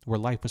 where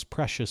life was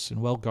precious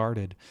and well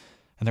guarded,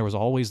 and there was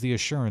always the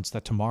assurance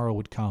that tomorrow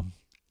would come.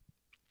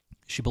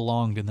 She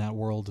belonged in that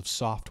world of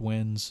soft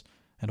winds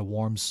and a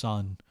warm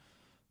sun,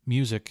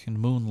 music and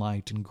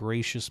moonlight and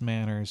gracious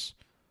manners,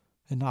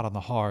 and not on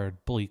the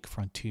hard, bleak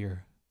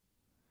frontier.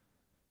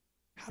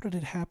 How did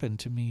it happen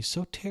to me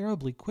so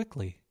terribly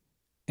quickly?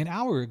 An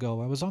hour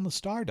ago I was on the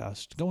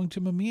Stardust, going to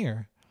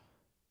Mimir.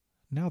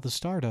 Now the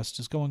Stardust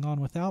is going on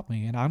without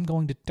me, and I'm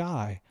going to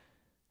die,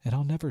 and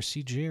I'll never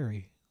see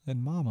Jerry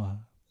and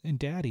Mama and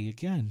Daddy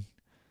again.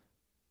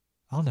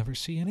 I'll never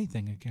see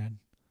anything again."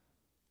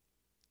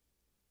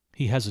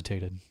 He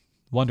hesitated,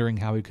 wondering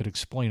how he could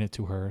explain it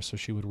to her so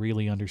she would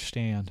really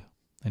understand,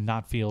 and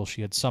not feel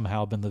she had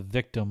somehow been the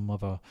victim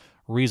of a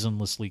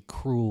reasonlessly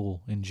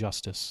cruel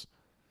injustice.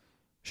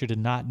 She did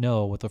not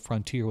know what the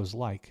frontier was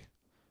like.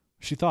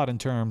 She thought in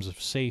terms of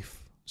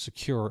safe,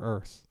 secure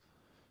Earth.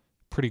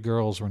 Pretty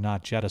girls were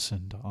not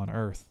jettisoned on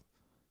Earth.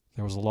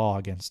 There was a law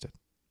against it.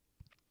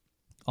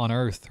 On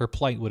Earth, her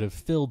plight would have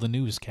filled the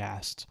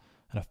newscasts,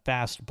 and a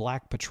fast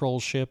black patrol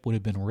ship would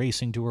have been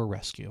racing to her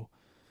rescue.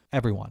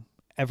 Everyone,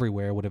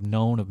 everywhere would have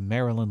known of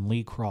Marilyn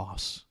Lee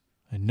Cross,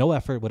 and no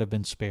effort would have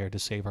been spared to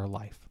save her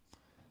life.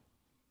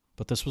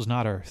 But this was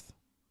not Earth,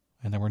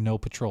 and there were no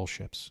patrol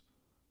ships.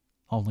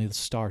 Only the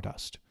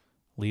Stardust,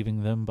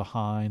 leaving them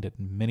behind at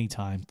many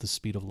times the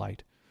speed of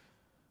light.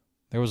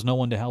 There was no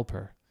one to help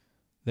her.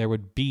 There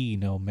would be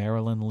no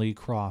Marilyn Lee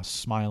Cross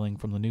smiling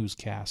from the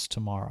newscast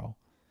tomorrow.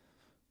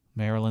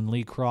 Marilyn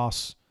Lee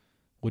Cross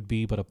would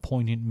be but a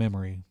poignant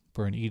memory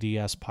for an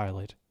EDS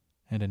pilot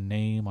and a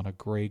name on a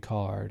gray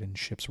card in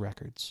ship's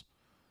records.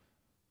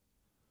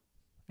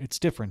 "It's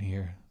different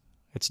here.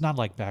 It's not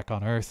like back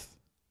on Earth,"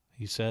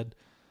 he said.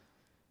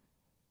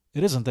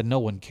 "It isn't that no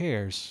one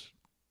cares.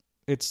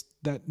 It's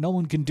that no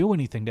one can do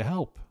anything to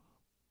help.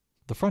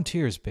 The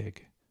frontier is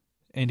big,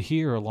 and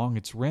here along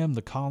its rim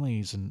the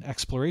colonies and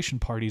exploration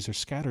parties are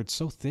scattered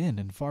so thin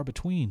and far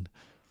between.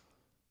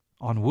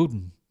 On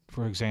Woodin,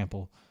 for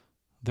example,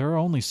 there are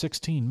only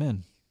 16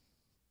 men.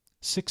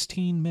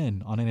 16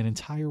 men on an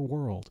entire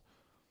world.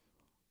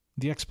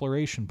 The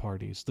exploration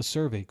parties, the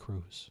survey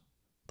crews,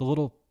 the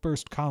little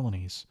first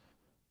colonies,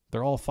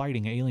 they're all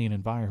fighting alien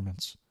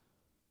environments,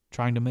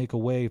 trying to make a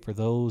way for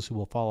those who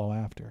will follow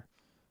after.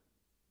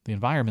 The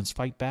environments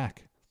fight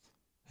back,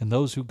 and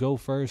those who go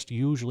first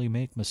usually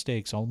make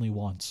mistakes only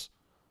once.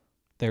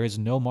 There is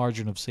no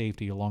margin of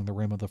safety along the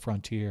rim of the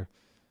frontier.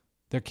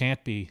 There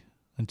can't be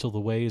until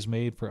the way is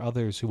made for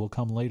others who will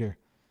come later,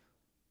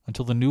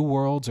 until the new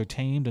worlds are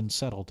tamed and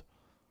settled.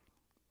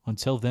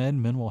 Until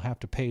then, men will have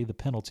to pay the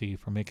penalty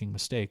for making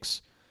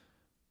mistakes,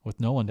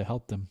 with no one to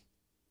help them,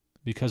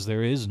 because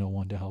there is no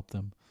one to help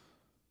them.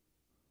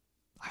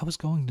 "I was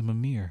going to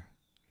Mimir,"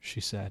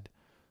 she said.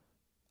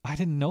 "I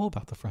didn't know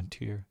about the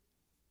frontier.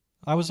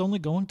 I was only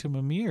going to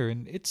Mimir,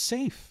 and it's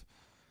safe."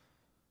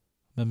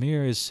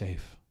 "Mimir is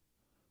safe,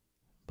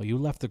 but you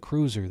left the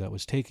cruiser that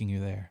was taking you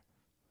there."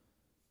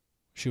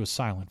 She was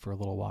silent for a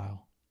little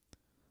while.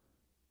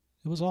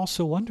 "It was all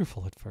so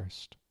wonderful at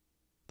first.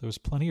 There was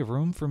plenty of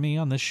room for me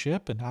on this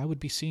ship, and I would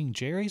be seeing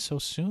Jerry so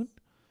soon.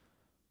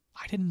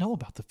 I didn't know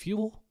about the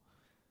fuel.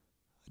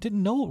 I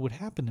didn't know what would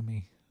happen to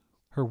me."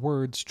 Her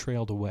words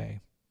trailed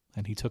away,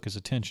 and he took his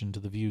attention to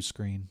the view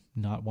screen,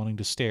 not wanting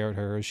to stare at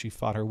her as she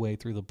fought her way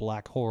through the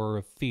black horror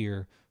of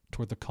fear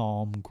toward the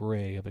calm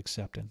gray of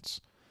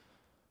acceptance.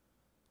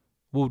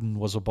 Woden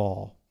was a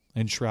ball,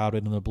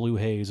 enshrouded in the blue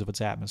haze of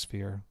its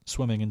atmosphere,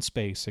 swimming in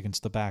space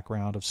against the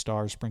background of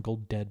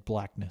star-sprinkled dead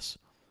blackness.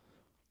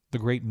 The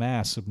great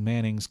mass of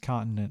Manning's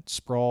continent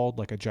sprawled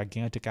like a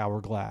gigantic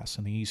hourglass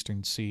in the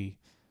eastern sea,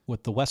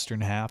 with the western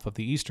half of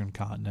the eastern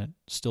continent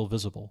still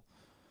visible.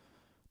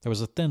 There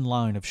was a thin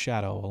line of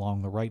shadow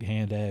along the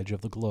right-hand edge of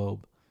the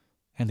globe,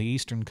 and the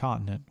eastern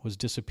continent was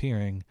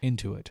disappearing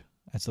into it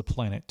as the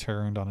planet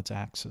turned on its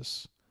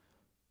axis.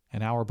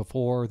 An hour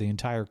before, the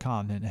entire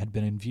continent had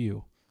been in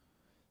view.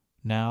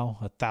 Now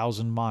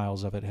 1,000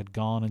 miles of it had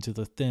gone into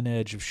the thin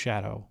edge of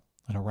shadow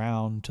and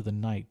around to the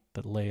night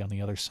that lay on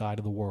the other side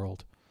of the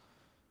world.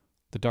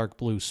 The dark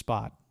blue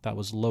spot that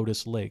was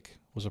Lotus Lake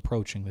was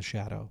approaching the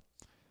shadow.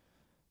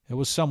 It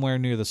was somewhere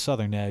near the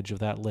southern edge of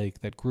that lake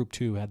that Group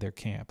 2 had their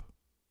camp.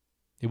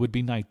 It would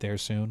be night there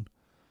soon,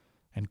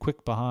 and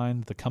quick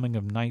behind the coming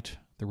of night,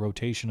 the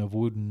rotation of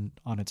Woden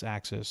on its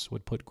axis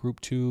would put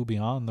Group 2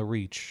 beyond the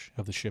reach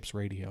of the ship's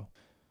radio.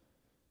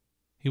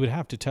 He would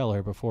have to tell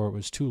her before it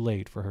was too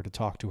late for her to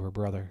talk to her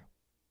brother.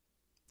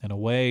 In a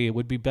way, it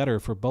would be better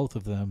for both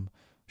of them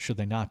should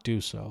they not do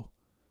so,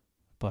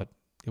 but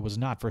it was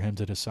not for him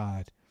to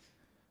decide.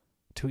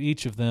 To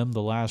each of them,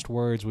 the last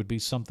words would be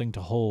something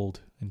to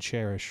hold and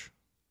cherish,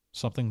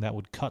 something that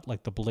would cut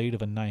like the blade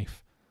of a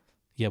knife,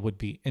 yet would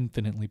be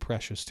infinitely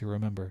precious to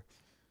remember.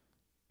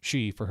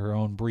 She for her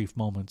own brief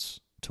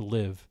moments to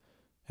live,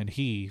 and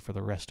he for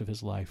the rest of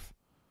his life.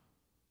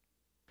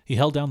 He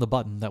held down the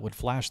button that would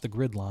flash the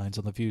grid lines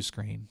on the view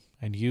screen,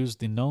 and used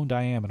the known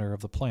diameter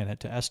of the planet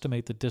to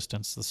estimate the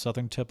distance the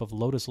southern tip of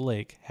Lotus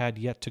Lake had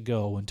yet to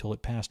go until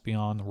it passed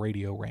beyond the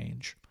radio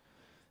range.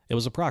 It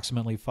was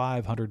approximately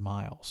 500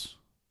 miles.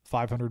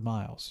 500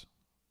 miles,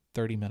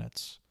 30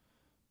 minutes,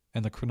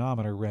 and the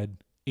chronometer read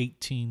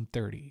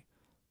 1830.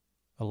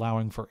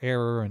 Allowing for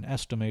error in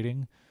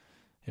estimating,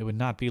 it would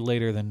not be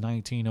later than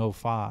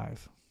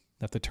 1905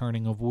 that the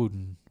turning of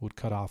Woden would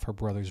cut off her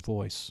brother's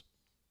voice.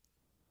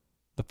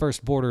 The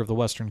first border of the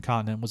western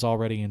continent was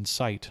already in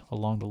sight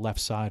along the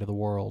left side of the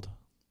world.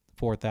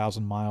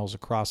 4,000 miles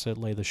across it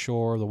lay the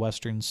shore of the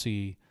Western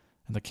Sea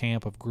and the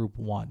camp of Group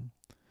 1.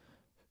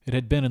 It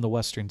had been in the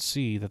Western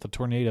Sea that the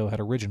tornado had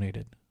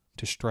originated,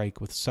 to strike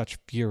with such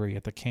fury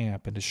at the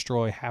camp and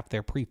destroy half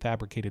their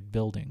prefabricated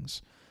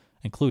buildings,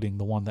 including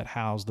the one that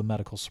housed the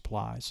medical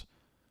supplies.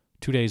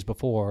 2 days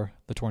before,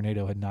 the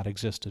tornado had not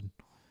existed.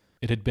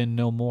 It had been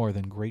no more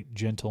than great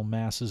gentle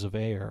masses of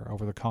air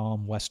over the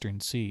calm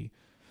Western Sea.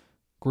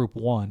 Group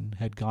 1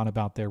 had gone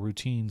about their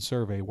routine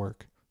survey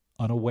work,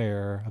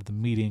 unaware of the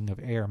meeting of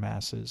air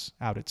masses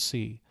out at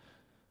sea,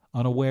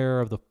 unaware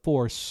of the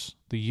force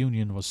the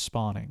Union was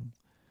spawning.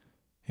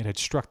 It had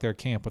struck their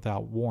camp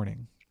without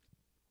warning,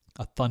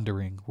 a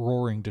thundering,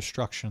 roaring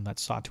destruction that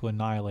sought to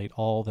annihilate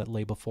all that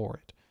lay before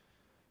it.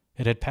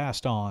 It had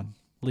passed on,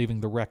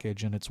 leaving the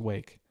wreckage in its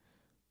wake.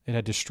 It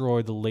had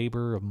destroyed the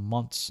labor of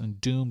months and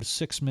doomed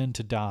 6 men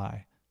to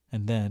die,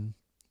 and then,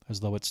 as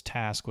though its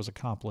task was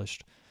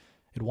accomplished,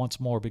 it once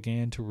more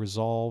began to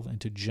resolve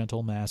into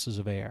gentle masses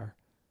of air.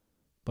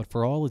 But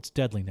for all its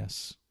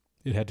deadliness,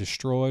 it had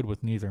destroyed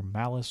with neither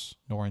malice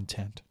nor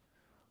intent.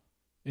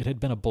 It had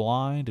been a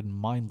blind and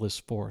mindless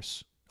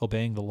force,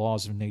 obeying the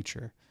laws of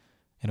nature,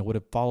 and it would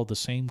have followed the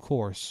same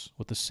course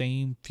with the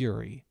same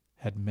fury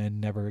had men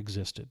never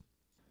existed.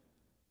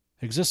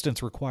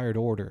 Existence required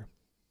order,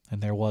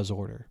 and there was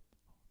order.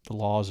 The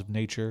laws of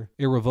nature,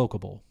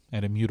 irrevocable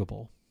and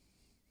immutable.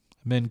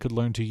 Men could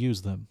learn to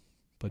use them,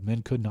 but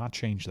men could not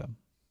change them.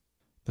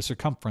 The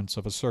circumference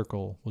of a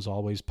circle was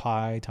always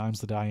pi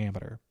times the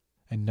diameter,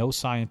 and no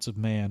science of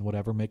man would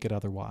ever make it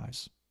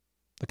otherwise.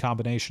 The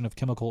combination of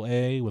chemical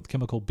A with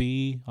chemical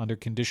B under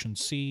condition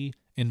C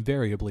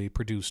invariably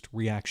produced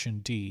reaction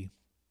D.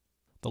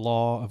 The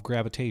law of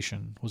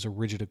gravitation was a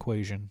rigid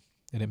equation,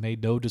 and it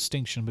made no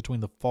distinction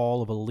between the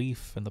fall of a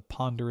leaf and the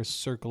ponderous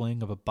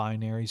circling of a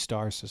binary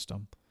star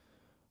system.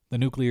 The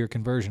nuclear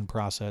conversion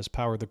process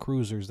powered the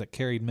cruisers that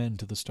carried men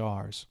to the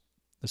stars.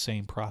 The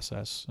same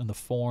process, in the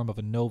form of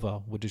a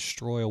nova, would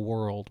destroy a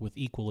world with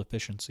equal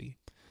efficiency.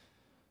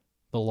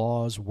 The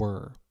laws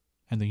were,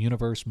 and the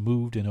universe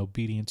moved in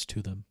obedience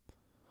to them.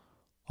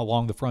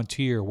 Along the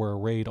frontier were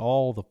arrayed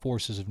all the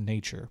forces of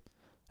nature,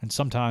 and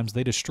sometimes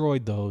they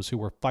destroyed those who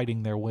were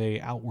fighting their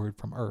way outward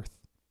from Earth.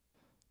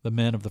 The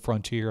men of the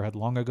frontier had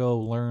long ago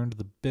learned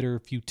the bitter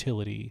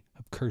futility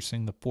of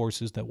cursing the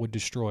forces that would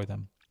destroy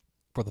them,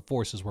 for the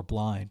forces were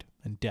blind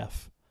and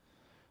deaf.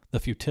 The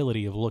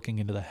futility of looking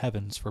into the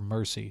heavens for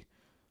mercy,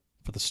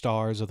 for the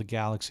stars of the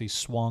galaxy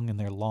swung in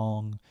their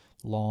long,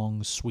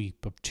 long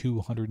sweep of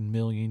 200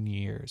 million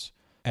years,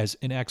 as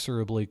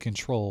inexorably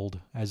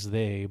controlled as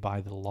they by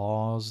the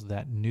laws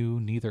that knew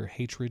neither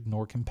hatred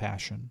nor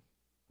compassion.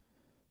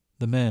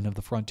 The men of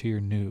the frontier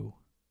knew,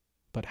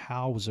 but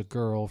how was a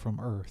girl from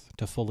Earth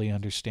to fully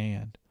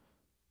understand?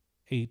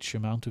 H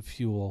amount of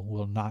fuel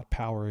will not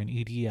power an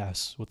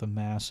EDS with a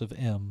mass of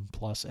M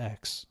plus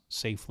X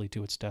safely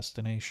to its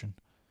destination.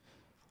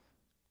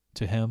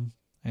 To him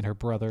and her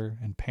brother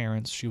and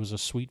parents, she was a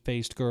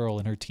sweet-faced girl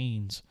in her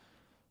teens.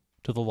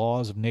 To the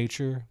laws of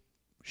nature,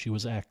 she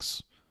was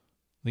X,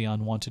 the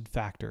unwanted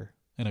factor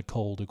in a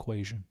cold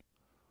equation.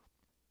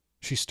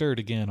 She stirred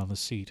again on the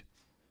seat.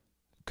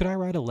 "Could I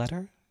write a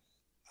letter?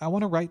 I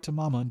want to write to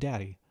Mama and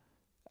Daddy.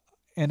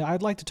 And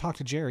I'd like to talk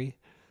to Jerry.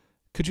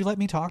 Could you let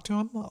me talk to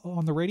him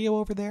on the radio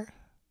over there?"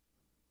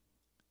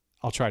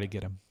 "I'll try to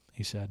get him,"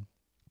 he said.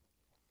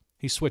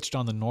 He switched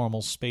on the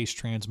normal space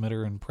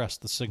transmitter and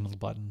pressed the signal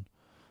button.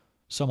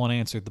 Someone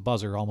answered the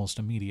buzzer almost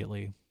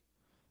immediately.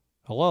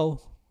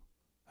 "Hello?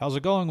 How's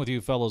it going with you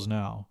fellows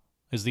now?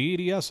 Is the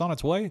EDS on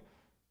its way?"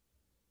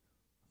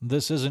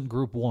 This isn't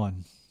Group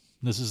 1.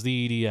 This is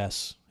the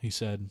EDS, he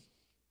said.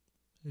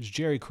 Is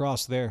Jerry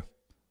Cross there?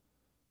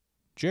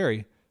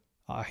 Jerry?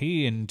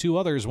 He and 2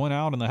 others went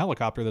out in the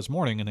helicopter this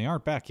morning, and they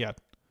aren't back yet.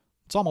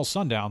 It's almost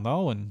sundown,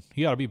 though, and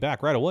he ought to be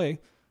back right away,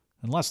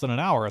 in less than an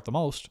hour at the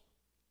most.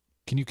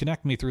 Can you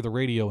connect me through the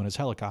radio in his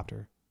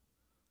helicopter?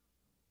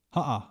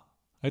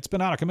 It's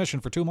been out of commission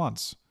for 2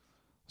 months.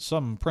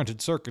 Some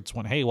printed circuits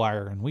went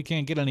haywire, and we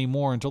can't get any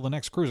more until the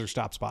next cruiser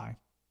stops by.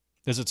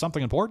 Is it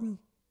something important?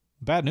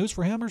 Bad news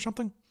for him or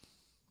something?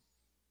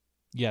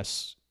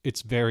 Yes,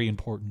 it's very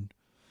important.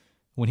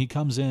 When he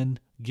comes in,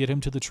 get him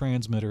to the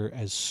transmitter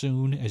as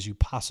soon as you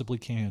possibly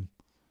can.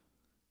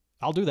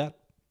 I'll do that.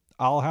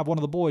 I'll have one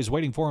of the boys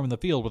waiting for him in the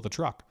field with the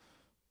truck.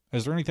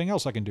 Is there anything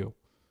else I can do?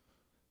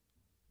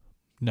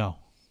 No,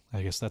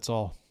 I guess that's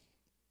all.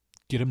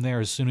 Get him there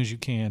as soon as you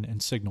can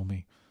and signal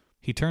me.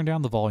 He turned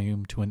down the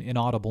volume to an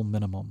inaudible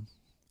minimum,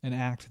 an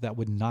act that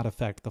would not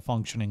affect the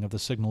functioning of the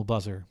signal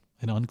buzzer,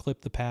 and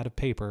unclipped the pad of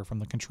paper from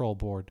the control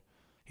board.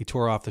 He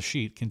tore off the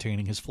sheet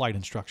containing his flight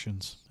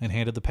instructions and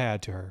handed the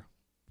pad to her,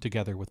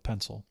 together with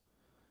pencil.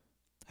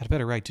 I'd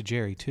better write to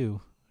Jerry,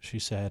 too, she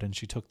said, and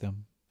she took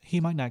them. He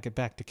might not get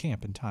back to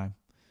camp in time.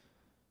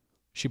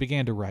 She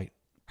began to write,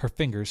 her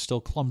fingers still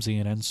clumsy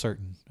and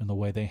uncertain in the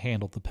way they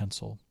handled the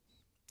pencil,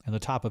 and the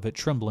top of it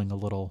trembling a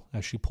little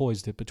as she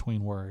poised it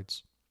between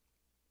words.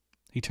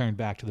 He turned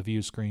back to the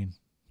view screen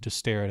to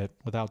stare at it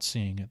without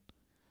seeing it.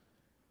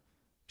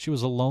 She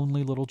was a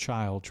lonely little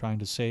child trying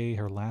to say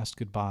her last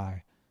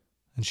goodbye,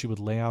 and she would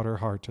lay out her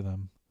heart to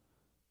them.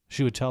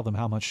 She would tell them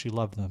how much she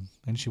loved them,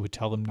 and she would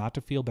tell them not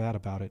to feel bad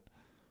about it,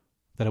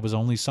 that it was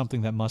only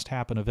something that must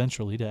happen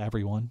eventually to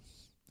everyone,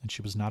 and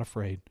she was not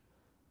afraid.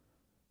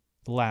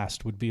 The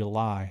last would be a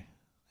lie,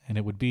 and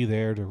it would be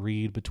there to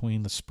read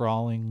between the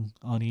sprawling,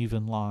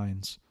 uneven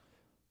lines,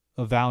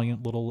 a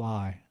valiant little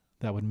lie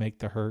that would make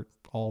the hurt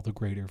all the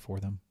greater for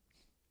them.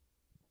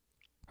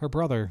 Her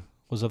brother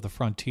was of the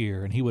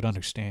frontier, and he would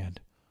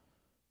understand.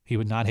 He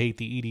would not hate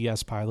the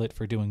EDS pilot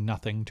for doing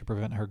nothing to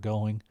prevent her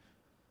going.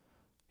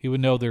 He would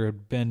know there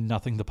had been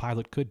nothing the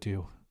pilot could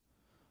do.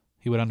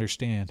 He would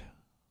understand,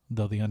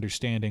 though the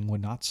understanding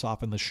would not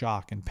soften the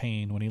shock and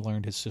pain when he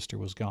learned his sister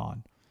was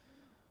gone.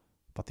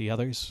 But the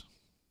others,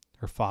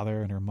 her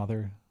father and her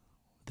mother,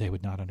 they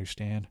would not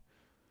understand.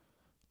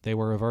 They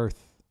were of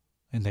Earth,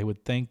 and they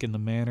would think in the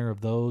manner of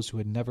those who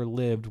had never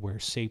lived where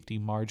safety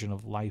margin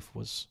of life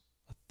was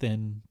a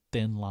thin,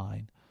 thin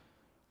line,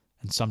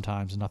 and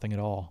sometimes nothing at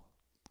all.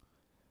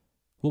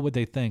 What would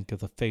they think of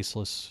the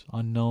faceless,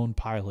 unknown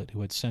pilot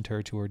who had sent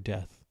her to her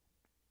death?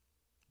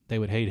 They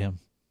would hate him,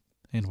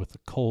 and with a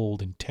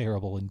cold and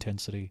terrible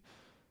intensity.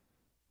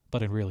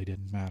 But it really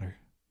didn't matter.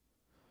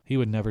 He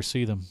would never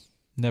see them,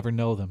 never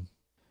know them.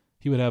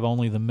 He would have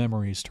only the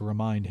memories to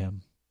remind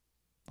him,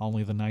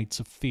 only the nights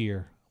of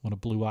fear when a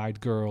blue-eyed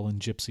girl in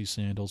gypsy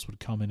sandals would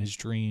come in his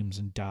dreams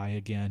and die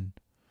again.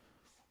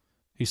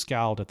 He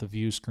scowled at the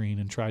view screen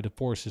and tried to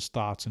force his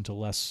thoughts into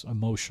less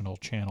emotional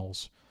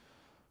channels.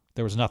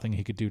 There was nothing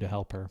he could do to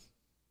help her.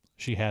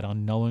 She had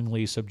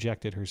unknowingly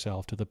subjected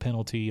herself to the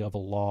penalty of a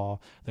law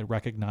that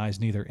recognized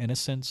neither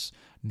innocence,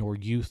 nor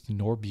youth,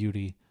 nor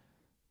beauty,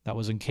 that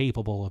was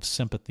incapable of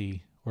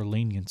sympathy or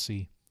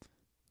leniency.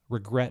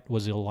 Regret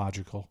was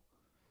illogical,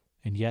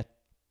 and yet,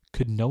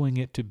 could knowing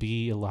it to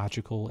be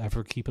illogical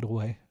ever keep it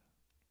away?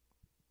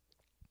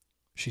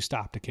 She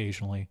stopped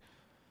occasionally,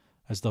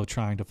 as though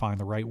trying to find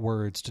the right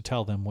words to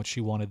tell them what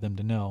she wanted them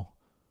to know.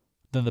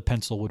 Then the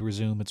pencil would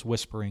resume its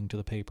whispering to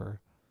the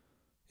paper.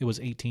 It was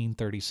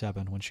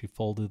 1837 when she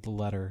folded the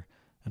letter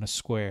in a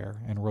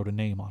square and wrote a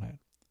name on it.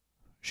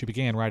 She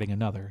began writing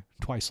another,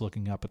 twice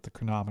looking up at the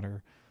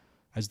chronometer,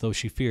 as though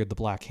she feared the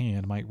black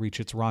hand might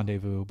reach its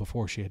rendezvous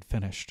before she had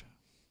finished.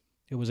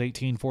 It was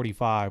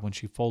 1845 when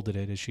she folded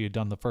it as she had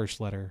done the first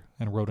letter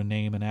and wrote a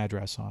name and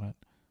address on it.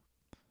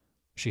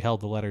 She held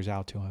the letters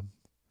out to him.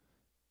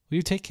 Will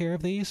you take care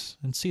of these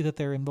and see that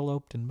they're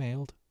enveloped and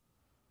mailed?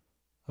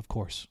 Of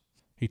course.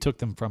 He took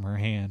them from her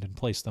hand and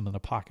placed them in the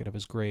pocket of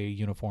his gray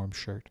uniform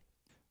shirt.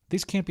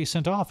 These can't be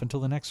sent off until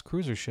the next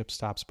cruiser ship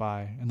stops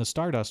by, and the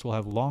Stardust will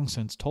have long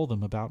since told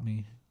them about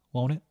me,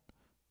 won't it?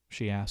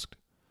 She asked.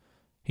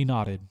 He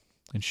nodded,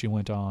 and she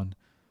went on.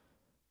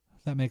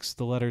 That makes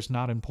the letters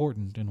not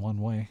important in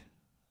one way,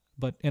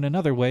 but in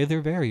another way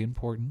they're very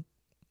important.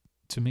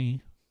 To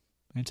me,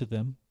 and to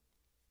them.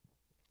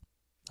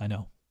 I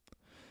know.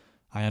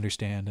 I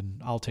understand, and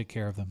I'll take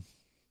care of them.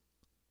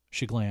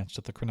 She glanced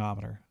at the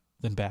chronometer,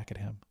 then back at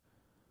him.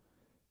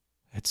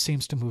 It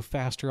seems to move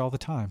faster all the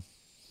time,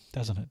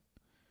 doesn't it?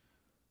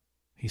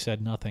 He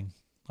said nothing,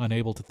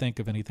 unable to think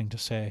of anything to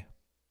say.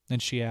 Then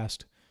she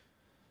asked,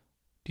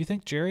 Do you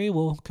think Jerry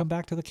will come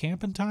back to the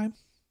camp in time?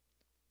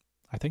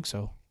 I think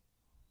so.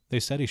 They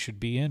said he should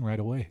be in right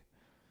away.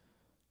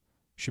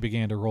 She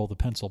began to roll the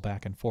pencil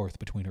back and forth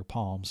between her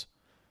palms.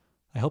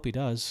 I hope he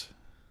does.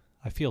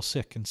 I feel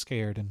sick and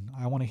scared, and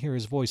I want to hear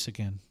his voice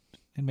again,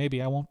 and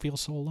maybe I won't feel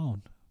so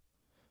alone.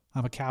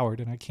 I'm a coward,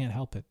 and I can't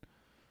help it.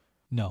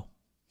 No,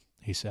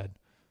 he said.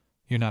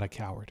 You're not a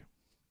coward.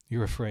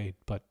 You're afraid,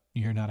 but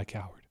you're not a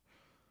coward.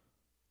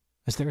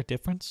 Is there a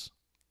difference?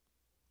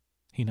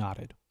 He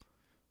nodded.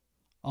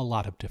 A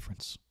lot of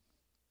difference.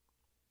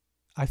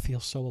 I feel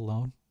so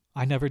alone.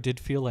 I never did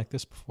feel like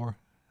this before.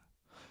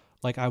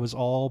 Like I was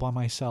all by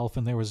myself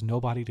and there was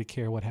nobody to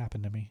care what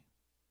happened to me.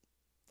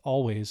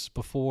 Always,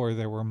 before,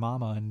 there were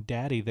Mama and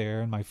Daddy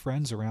there and my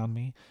friends around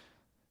me.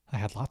 I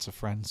had lots of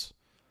friends.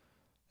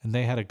 And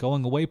they had a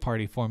going-away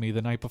party for me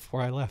the night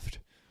before I left.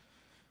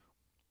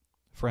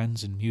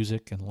 Friends and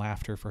music and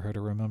laughter for her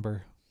to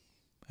remember.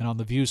 And on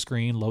the view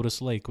screen,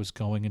 Lotus Lake was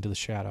going into the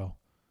shadow.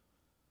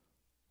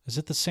 Is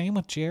it the same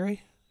with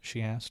Jerry?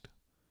 She asked.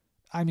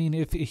 I mean,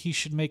 if he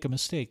should make a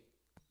mistake,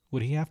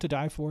 would he have to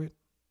die for it?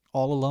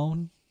 All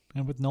alone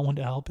and with no one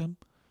to help him?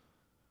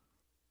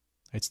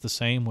 It's the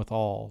same with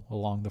all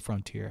along the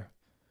frontier.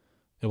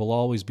 It will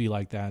always be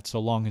like that so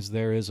long as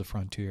there is a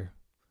frontier.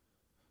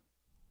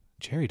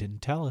 Jerry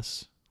didn't tell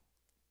us.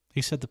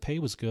 He said the pay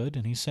was good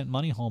and he sent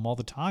money home all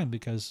the time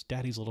because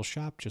Daddy's little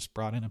shop just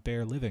brought in a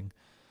bare living.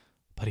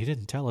 But he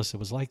didn't tell us it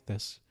was like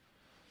this.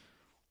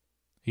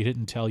 He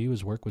didn't tell you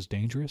his work was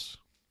dangerous?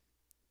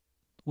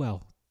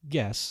 Well,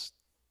 yes.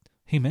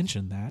 He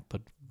mentioned that,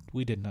 but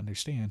we didn't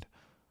understand.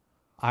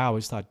 I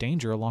always thought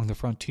danger along the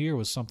frontier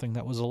was something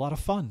that was a lot of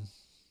fun,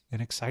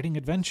 an exciting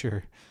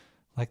adventure,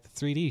 like the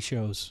 3D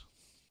shows.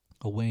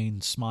 A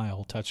wan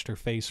smile touched her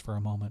face for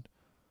a moment.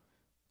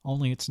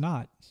 Only it's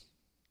not,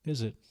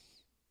 is it?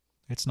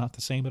 It's not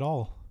the same at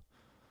all.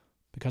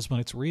 Because when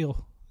it's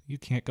real, you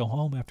can't go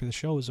home after the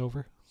show is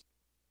over.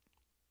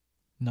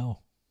 No,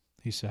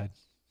 he said.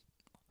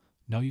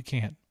 No, you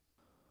can't.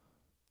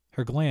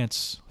 Her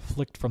glance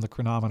flicked from the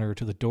chronometer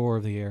to the door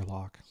of the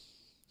airlock,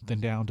 then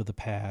down to the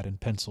pad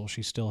and pencil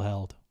she still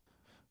held.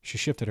 She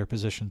shifted her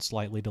position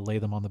slightly to lay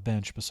them on the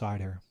bench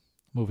beside her,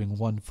 moving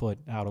one foot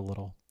out a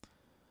little.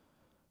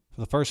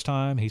 For the first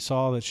time, he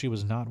saw that she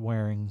was not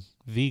wearing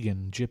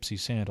vegan gypsy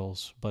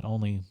sandals, but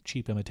only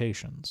cheap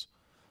imitations.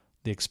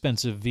 The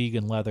expensive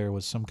vegan leather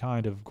was some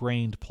kind of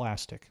grained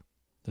plastic.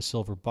 The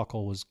silver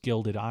buckle was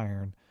gilded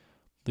iron.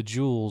 The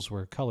jewels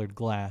were colored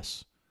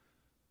glass.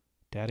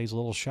 Daddy's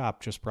little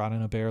shop just brought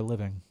in a bare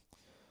living.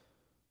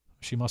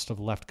 She must have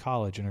left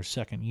college in her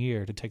second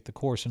year to take the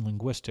course in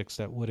linguistics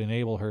that would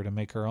enable her to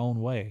make her own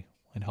way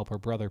and help her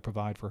brother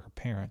provide for her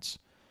parents,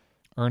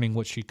 earning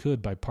what she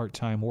could by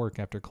part-time work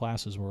after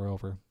classes were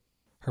over.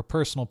 Her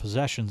personal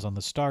possessions on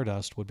the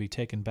Stardust would be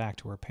taken back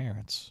to her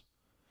parents.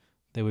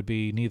 They would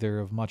be neither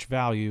of much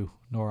value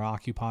nor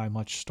occupy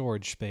much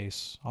storage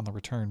space on the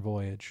return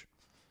voyage.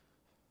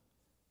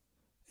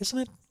 Isn't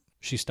it?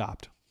 She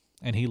stopped,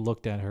 and he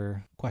looked at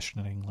her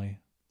questioningly.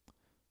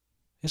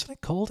 Isn't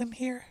it cold in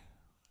here?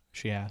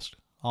 She asked,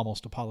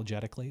 almost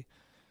apologetically.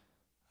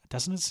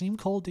 Doesn't it seem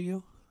cold to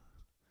you?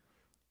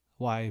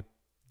 Why,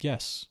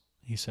 yes,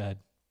 he said.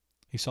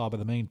 He saw by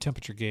the main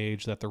temperature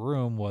gauge that the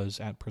room was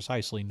at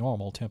precisely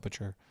normal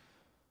temperature.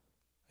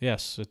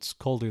 Yes, it's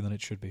colder than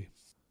it should be.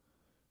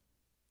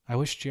 I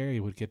wish Jerry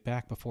would get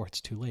back before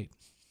it's too late.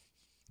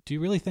 Do you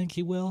really think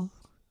he will?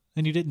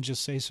 And you didn't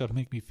just say so to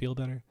make me feel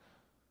better?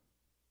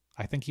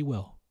 I think he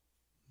will.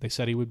 They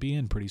said he would be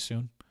in pretty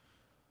soon.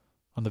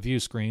 On the view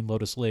screen,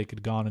 Lotus Lake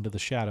had gone into the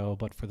shadow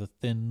but for the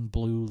thin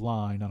blue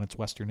line on its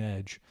western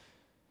edge,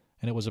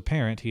 and it was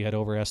apparent he had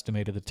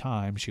overestimated the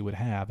time she would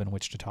have in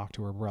which to talk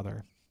to her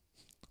brother.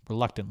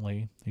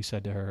 Reluctantly, he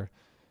said to her,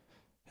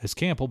 His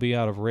camp will be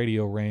out of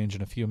radio range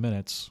in a few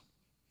minutes.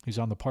 He's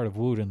on the part of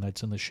Woden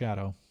that's in the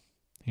shadow.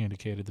 He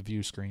indicated the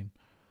view screen.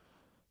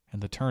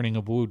 And the turning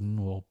of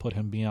Woden will put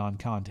him beyond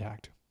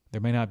contact.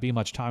 There may not be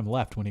much time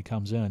left when he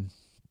comes in.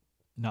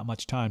 Not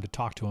much time to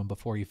talk to him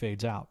before he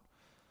fades out.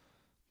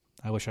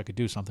 I wish I could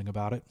do something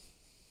about it.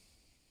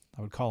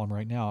 I would call him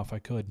right now if I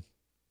could.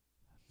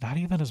 Not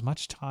even as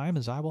much time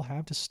as I will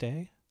have to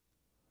stay?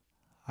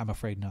 I'm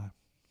afraid not.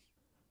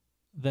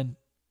 Then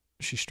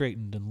she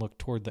straightened and looked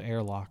toward the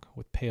airlock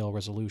with pale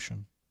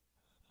resolution.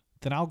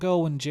 Then I'll go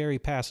when Jerry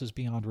passes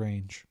beyond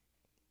range.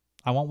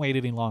 I won't wait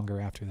any longer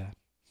after that.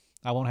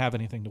 I won't have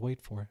anything to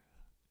wait for.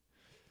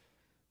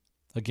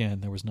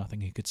 Again, there was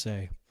nothing he could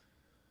say.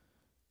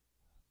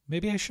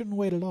 Maybe I shouldn't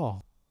wait at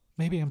all.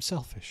 Maybe I'm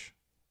selfish.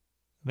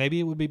 Maybe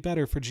it would be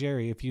better for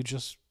Jerry if you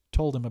just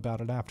told him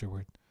about it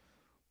afterward.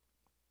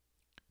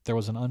 There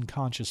was an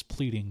unconscious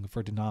pleading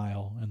for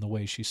denial in the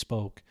way she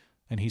spoke,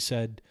 and he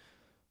said,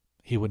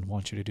 He wouldn't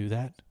want you to do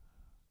that?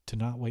 To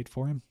not wait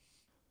for him?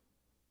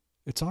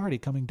 It's already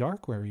coming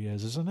dark where he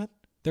is, isn't it?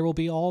 There will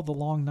be all the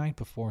long night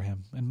before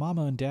him, and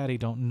Mama and Daddy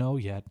don't know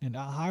yet, and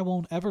I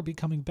won't ever be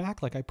coming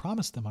back like I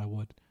promised them I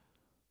would.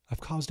 I've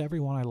caused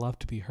everyone I love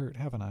to be hurt,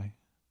 haven't I?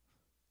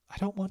 I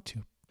don't want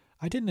to.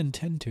 I didn't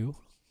intend to.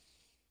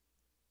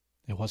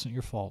 It wasn't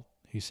your fault,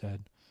 he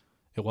said.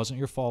 It wasn't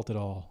your fault at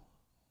all.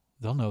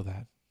 They'll know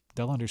that.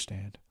 They'll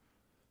understand.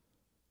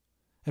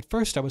 At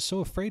first I was so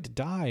afraid to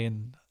die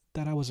and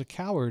that I was a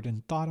coward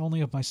and thought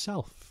only of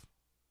myself.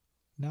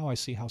 Now I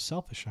see how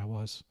selfish I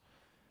was.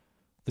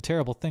 The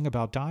terrible thing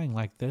about dying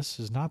like this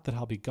is not that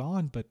I'll be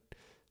gone, but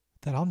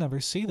that I'll never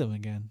see them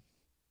again.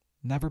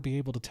 Never be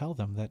able to tell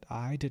them that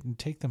I didn't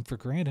take them for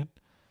granted.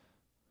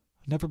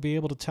 never be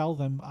able to tell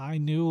them I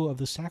knew of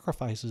the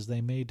sacrifices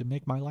they made to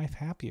make my life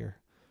happier,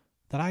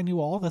 that I knew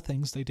all the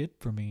things they did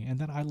for me, and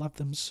that I loved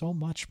them so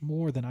much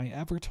more than I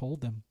ever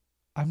told them.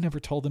 I've never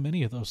told them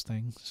any of those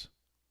things.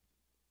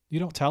 You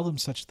don't tell them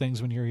such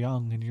things when you're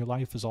young and your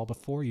life is all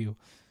before you.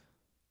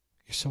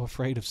 You're so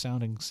afraid of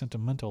sounding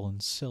sentimental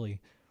and silly.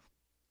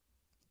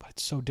 But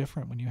it's so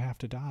different when you have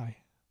to die.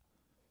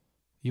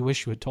 You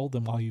wish you had told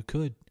them while you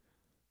could,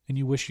 and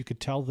you wish you could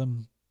tell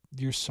them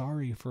you're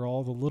sorry for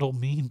all the little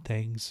mean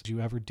things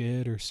you ever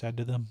did or said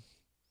to them.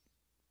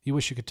 You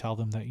wish you could tell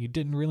them that you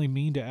didn't really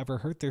mean to ever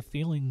hurt their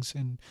feelings,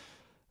 and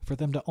for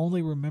them to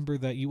only remember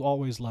that you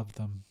always loved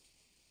them,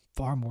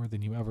 far more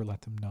than you ever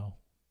let them know.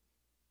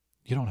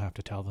 You don't have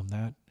to tell them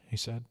that, he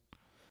said.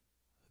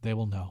 They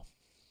will know.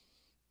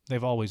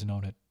 They've always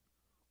known it.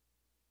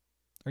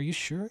 Are you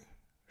sure?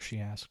 She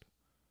asked.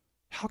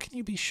 How can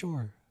you be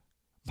sure?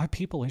 My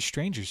people are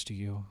strangers to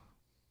you.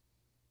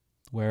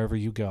 Wherever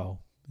you go,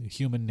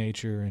 human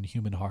nature and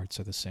human hearts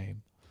are the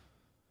same.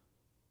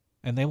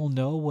 And they will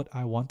know what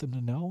I want them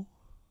to know,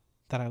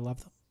 that I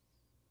love them.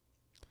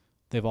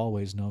 They've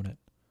always known it,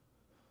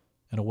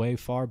 in a way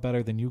far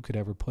better than you could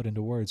ever put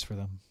into words for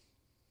them.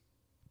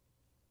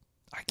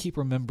 I keep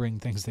remembering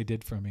things they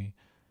did for me,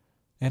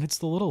 and it's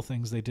the little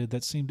things they did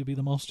that seem to be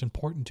the most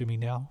important to me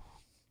now.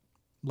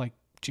 Like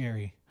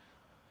Jerry.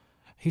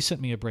 He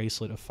sent me a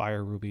bracelet of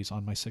fire rubies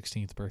on my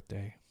 16th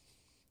birthday.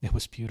 It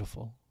was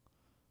beautiful.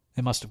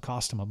 It must have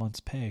cost him a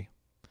month's pay.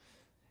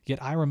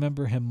 Yet I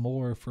remember him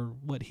more for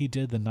what he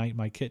did the night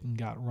my kitten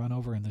got run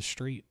over in the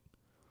street.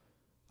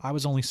 I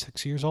was only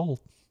 6 years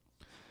old,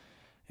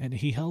 and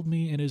he held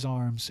me in his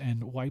arms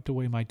and wiped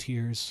away my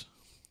tears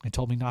and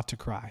told me not to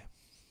cry.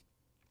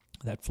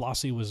 That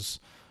Flossie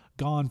was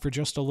gone for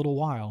just a little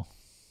while,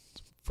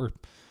 for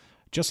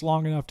just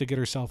long enough to get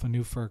herself a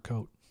new fur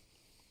coat,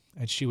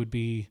 and she would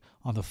be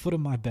on the foot of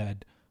my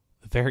bed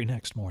the very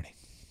next morning.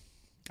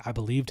 I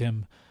believed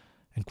him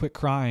and quit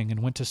crying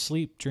and went to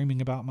sleep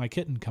dreaming about my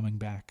kitten coming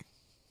back.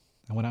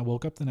 And when I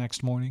woke up the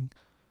next morning,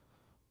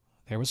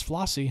 there was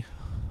Flossie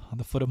on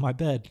the foot of my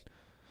bed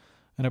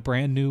in a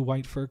brand new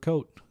white fur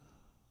coat,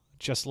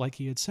 just like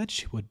he had said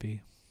she would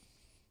be.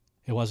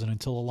 It wasn't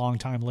until a long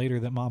time later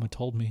that Mama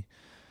told me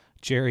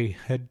Jerry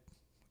had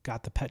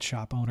got the pet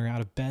shop owner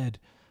out of bed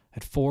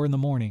at 4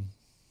 a.m,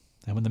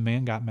 and when the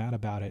man got mad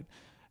about it,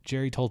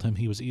 Jerry told him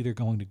he was either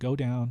going to go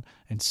down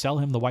and sell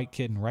him the white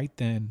kitten right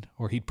then,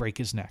 or he'd break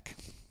his neck.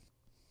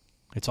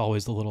 It's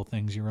always the little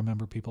things you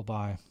remember people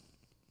by,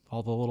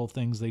 all the little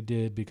things they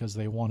did because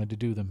they wanted to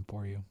do them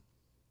for you.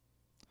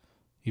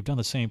 You've done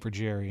the same for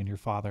Jerry and your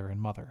father and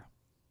mother.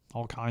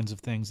 All kinds of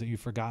things that you've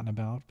forgotten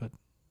about, but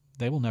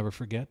they will never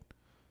forget.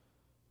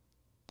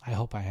 I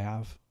hope I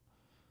have.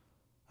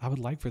 I would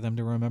like for them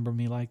to remember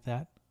me like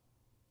that.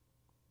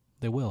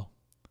 They will.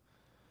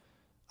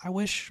 I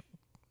wish,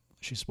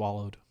 she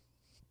swallowed,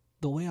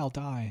 the way I'll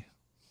die,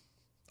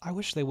 I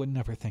wish they would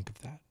never think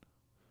of that.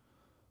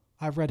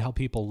 I've read how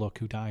people look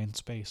who die in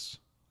space.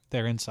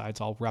 Their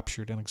insides all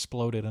ruptured and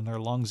exploded and their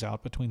lungs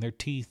out between their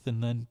teeth,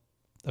 and then,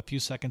 a few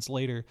seconds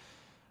later,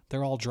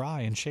 they're all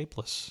dry and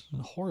shapeless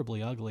and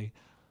horribly ugly.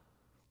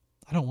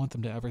 I don't want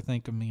them to ever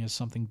think of me as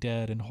something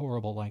dead and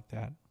horrible like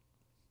that.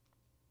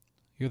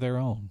 You're their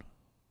own,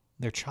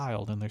 their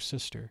child and their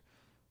sister.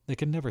 They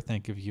can never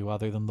think of you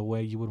other than the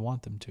way you would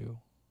want them to,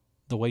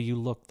 the way you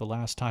looked the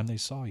last time they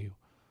saw you.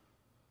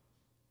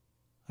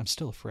 I'm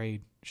still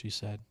afraid, she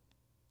said.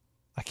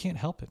 I can't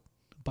help it,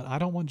 but I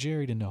don't want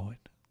Jerry to know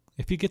it.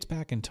 If he gets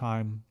back in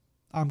time,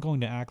 I'm going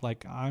to act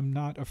like I'm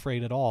not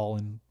afraid at all,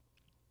 and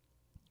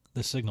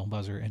the signal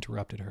buzzer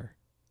interrupted her,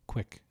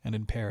 quick and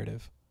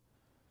imperative.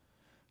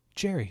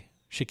 Jerry,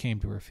 she came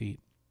to her feet.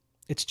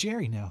 It's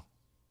Jerry now.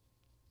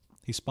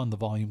 He spun the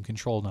volume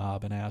control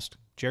knob and asked,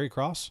 Jerry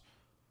Cross?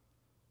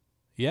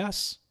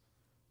 Yes,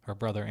 her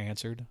brother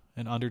answered,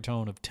 an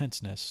undertone of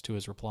tenseness to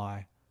his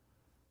reply.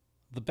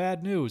 The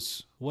bad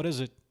news, what is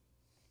it?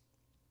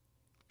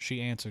 She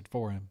answered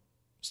for him,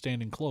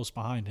 standing close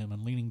behind him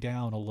and leaning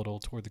down a little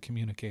toward the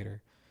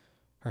communicator,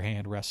 her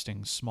hand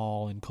resting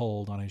small and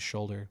cold on his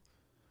shoulder.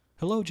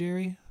 Hello,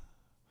 Jerry.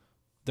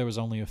 There was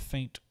only a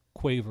faint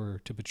quaver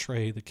to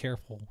betray the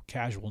careful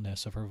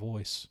casualness of her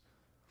voice.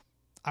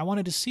 I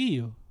wanted to see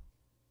you.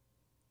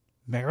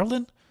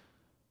 Marilyn?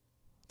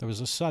 There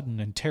was a sudden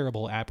and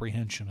terrible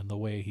apprehension in the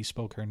way he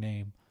spoke her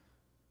name.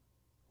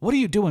 What are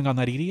you doing on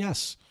that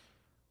EDS?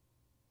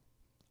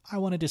 I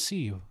wanted to see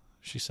you,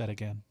 she said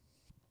again.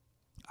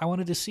 I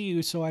wanted to see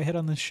you, so I hid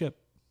on the ship.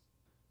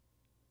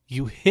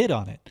 You hid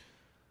on it?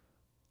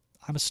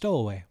 I'm a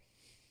stowaway.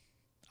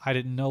 I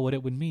didn't know what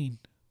it would mean.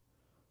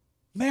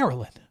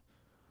 Marilyn!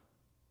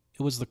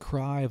 It was the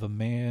cry of a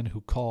man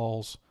who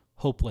calls,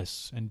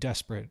 hopeless and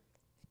desperate,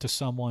 to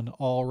someone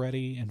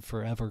already and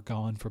forever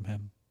gone from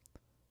him.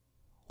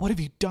 What have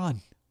you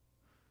done?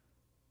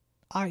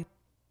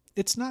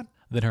 It's not...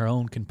 Then her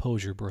own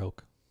composure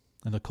broke,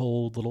 and the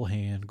cold little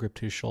hand gripped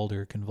his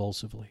shoulder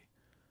convulsively.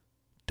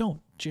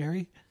 Don't,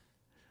 Jerry.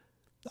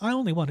 I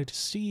only wanted to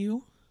see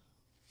you.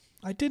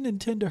 I didn't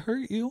intend to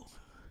hurt you.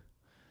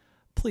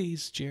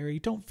 Please, Jerry,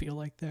 don't feel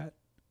like that.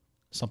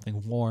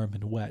 Something warm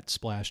and wet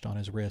splashed on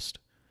his wrist,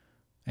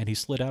 and he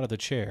slid out of the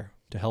chair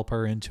to help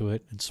her into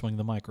it and swing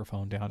the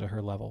microphone down to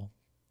her level.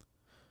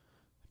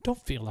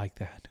 Don't feel like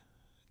that.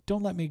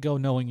 Don't let me go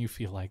knowing you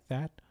feel like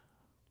that.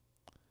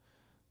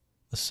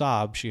 The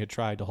sob she had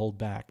tried to hold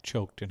back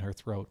choked in her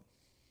throat,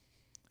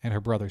 and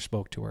her brother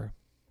spoke to her.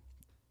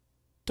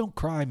 Don't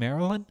cry,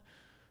 Marilyn.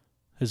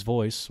 His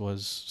voice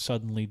was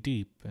suddenly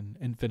deep and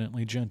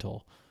infinitely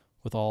gentle,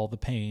 with all the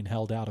pain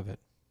held out of it.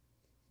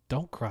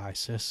 Don't cry,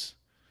 sis.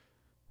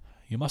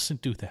 You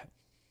mustn't do that.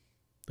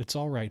 It's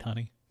all right,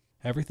 honey.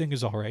 Everything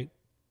is all right.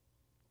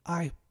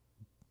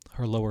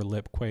 Her lower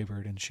lip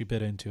quavered, and she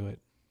bit into it.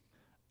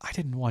 I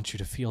didn't want you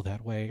to feel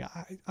that way.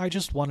 I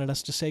just wanted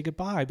us to say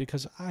goodbye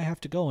because I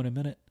have to go in a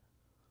minute.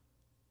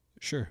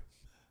 Sure.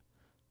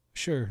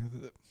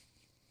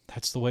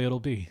 That's the way it'll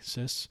be,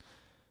 sis.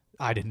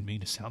 I didn't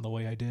mean to sound the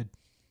way I did.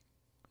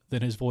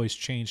 Then his voice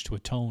changed to a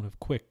tone of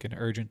quick and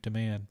urgent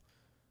demand.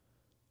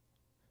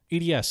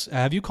 EDS,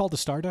 have you called the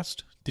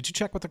Stardust? Did you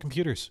check with the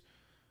computers?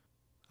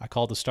 I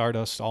called the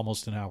Stardust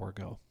almost an hour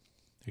ago.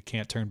 It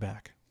can't turn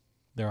back.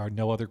 There are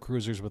no other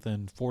cruisers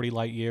within 40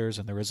 light years,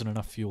 and there isn't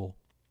enough fuel.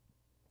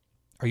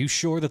 Are you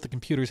sure that the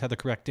computers had the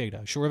correct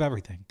data? Sure of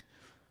everything?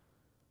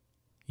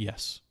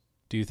 Yes.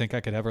 Do you think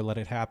I could ever let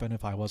it happen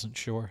if I wasn't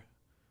sure?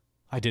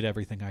 I did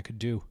everything I could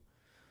do.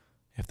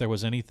 If there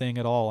was anything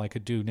at all I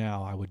could do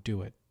now, I would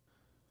do it.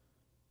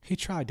 He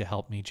tried to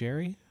help me,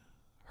 Jerry.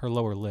 Her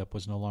lower lip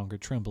was no longer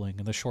trembling,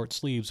 and the short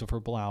sleeves of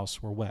her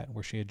blouse were wet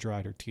where she had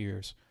dried her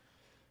tears.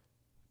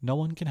 No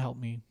one can help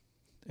me,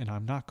 and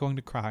I'm not going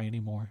to cry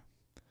any more.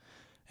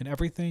 And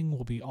everything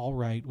will be all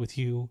right with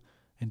you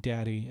and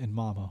Daddy and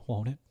Mama,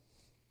 won't it?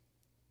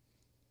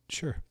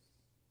 Sure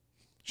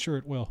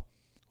it will.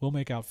 We'll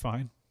make out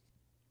fine.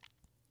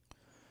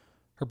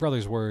 Her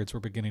brother's words were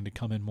beginning to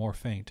come in more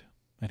faint,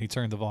 and he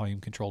turned the volume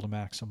control to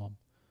maximum.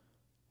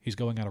 He's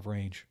going out of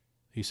range,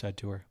 he said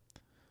to her.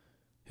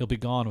 He'll be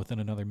gone within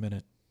another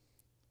minute.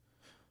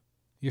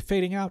 You're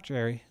fading out,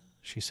 Jerry,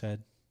 she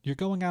said. You're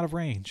going out of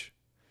range.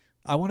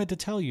 I wanted to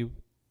tell you,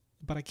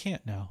 but I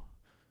can't now.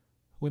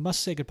 We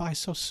must say goodbye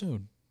so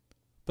soon.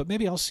 But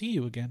maybe I'll see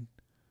you again.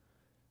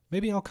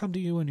 Maybe I'll come to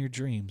you in your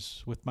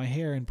dreams, with my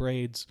hair in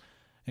braids,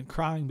 and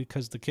crying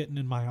because the kitten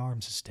in my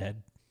arms is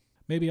dead.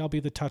 Maybe I'll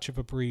be the touch of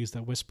a breeze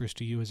that whispers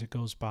to you as it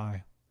goes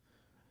by.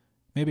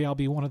 Maybe I'll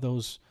be one of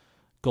those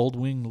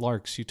gold-winged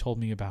larks you told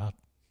me about,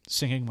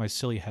 singing my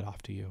silly head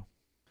off to you.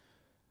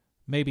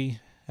 Maybe,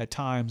 at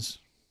times,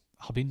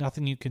 I'll be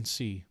nothing you can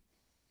see,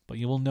 but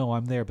you will know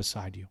I'm there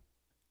beside you.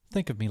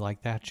 Think of me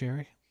like that,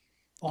 Jerry.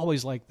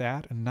 Always like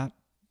that, and not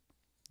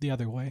the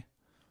other way.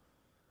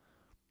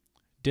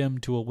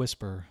 Dimmed to a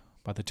whisper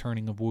by the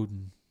turning of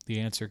Wooden, the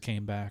answer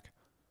came back.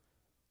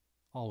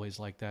 Always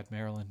like that,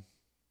 Marilyn.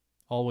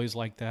 Always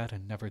like that,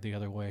 and never the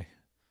other way.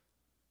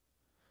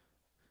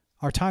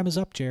 Our time is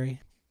up,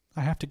 Jerry.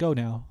 I have to go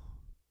now.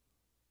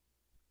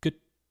 Good.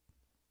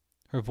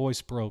 Her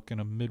voice broke in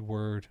a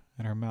mid-word,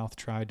 and her mouth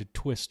tried to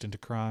twist into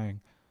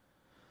crying.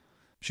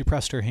 She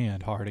pressed her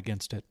hand hard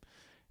against it,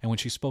 and when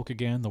she spoke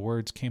again, the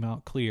words came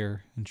out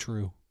clear and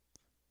true.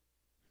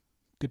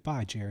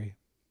 Goodbye, Jerry.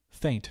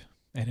 Faint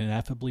and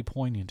ineffably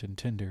poignant and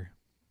tender,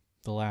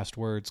 the last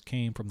words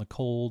came from the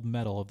cold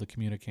metal of the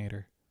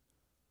communicator.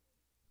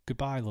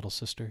 Goodbye, little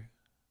sister.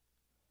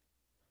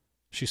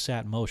 She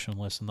sat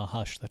motionless in the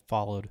hush that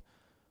followed,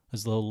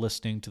 as though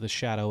listening to the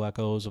shadow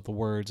echoes of the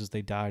words as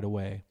they died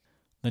away.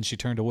 Then she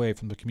turned away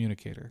from the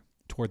communicator,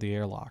 toward the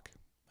airlock,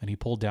 and he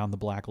pulled down the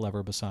black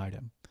lever beside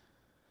him.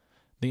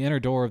 The inner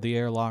door of the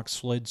airlock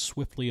slid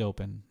swiftly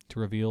open to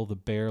reveal the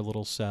bare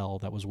little cell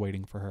that was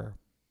waiting for her,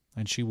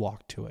 and she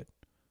walked to it.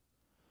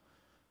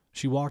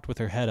 She walked with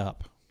her head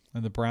up,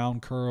 and the brown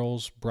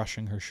curls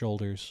brushing her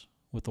shoulders,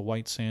 with the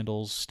white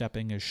sandals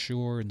stepping as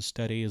sure and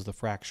steady as the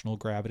fractional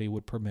gravity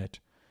would permit,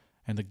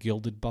 and the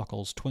gilded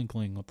buckles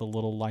twinkling with the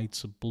little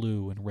lights of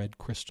blue and red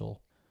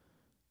crystal.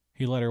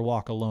 He let her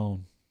walk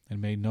alone,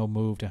 and made no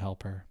move to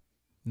help her,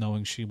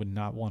 knowing she would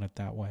not want it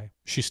that way.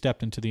 She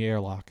stepped into the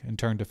airlock and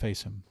turned to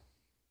face him,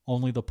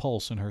 only the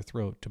pulse in her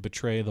throat to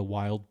betray the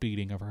wild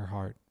beating of her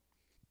heart.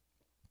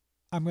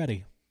 I'm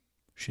ready,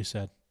 she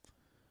said.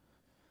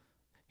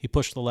 He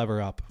pushed the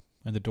lever up,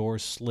 and the door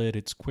slid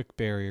its quick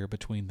barrier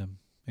between them,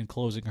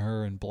 enclosing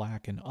her in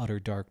black and utter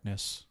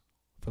darkness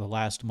for the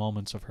last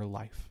moments of her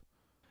life.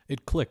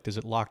 It clicked as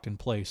it locked in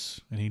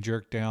place, and he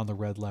jerked down the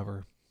red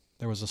lever.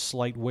 There was a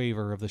slight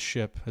waver of the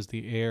ship as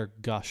the air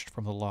gushed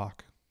from the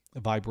lock,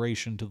 a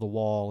vibration to the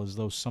wall as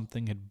though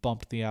something had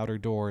bumped the outer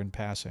door in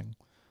passing.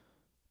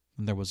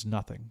 And there was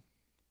nothing,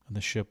 and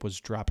the ship was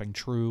dropping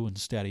true and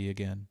steady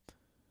again.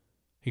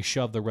 He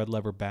shoved the red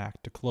lever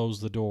back to close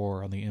the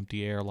door on the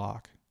empty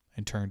airlock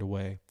and turned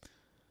away,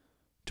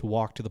 to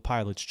walk to the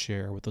pilot's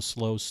chair with the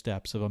slow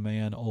steps of a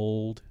man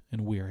old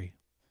and weary.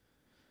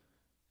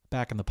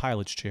 Back in the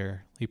pilot's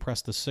chair, he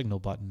pressed the signal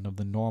button of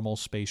the normal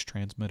space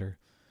transmitter.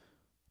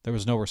 There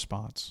was no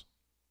response.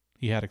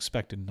 He had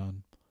expected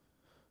none.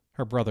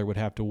 Her brother would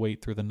have to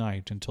wait through the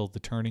night until the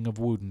turning of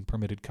Wooten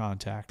permitted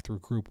contact through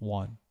Group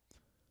 1.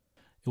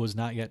 It was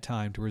not yet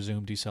time to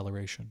resume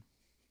deceleration,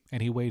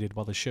 and he waited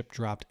while the ship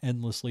dropped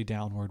endlessly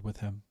downward with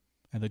him,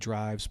 and the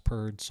drives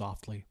purred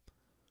softly.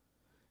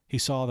 He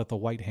saw that the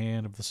white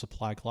hand of the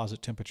supply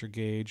closet temperature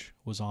gauge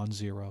was on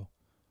 0.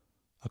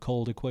 A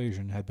cold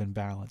equation had been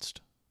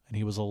balanced, and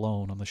he was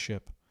alone on the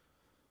ship.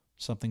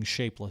 Something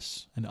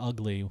shapeless and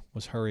ugly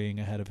was hurrying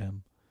ahead of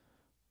him,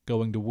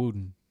 going to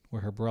Wooten,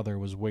 where her brother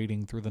was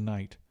waiting through the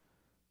night,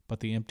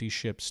 but the empty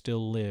ship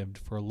still lived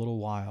for a little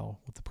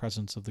while with the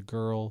presence of the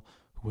girl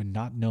who had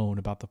not known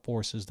about the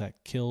forces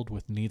that killed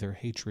with neither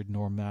hatred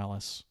nor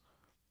malice.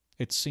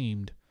 It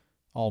seemed,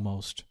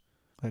 almost,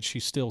 that she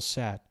still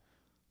sat,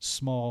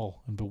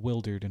 small and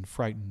bewildered and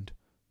frightened,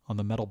 on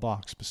the metal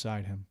box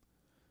beside him,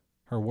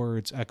 her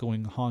words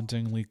echoing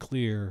hauntingly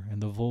clear in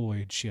the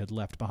void she had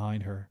left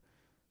behind her.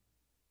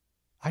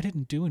 "I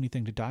didn't do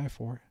anything to die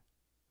for.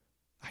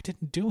 I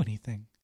didn't do anything.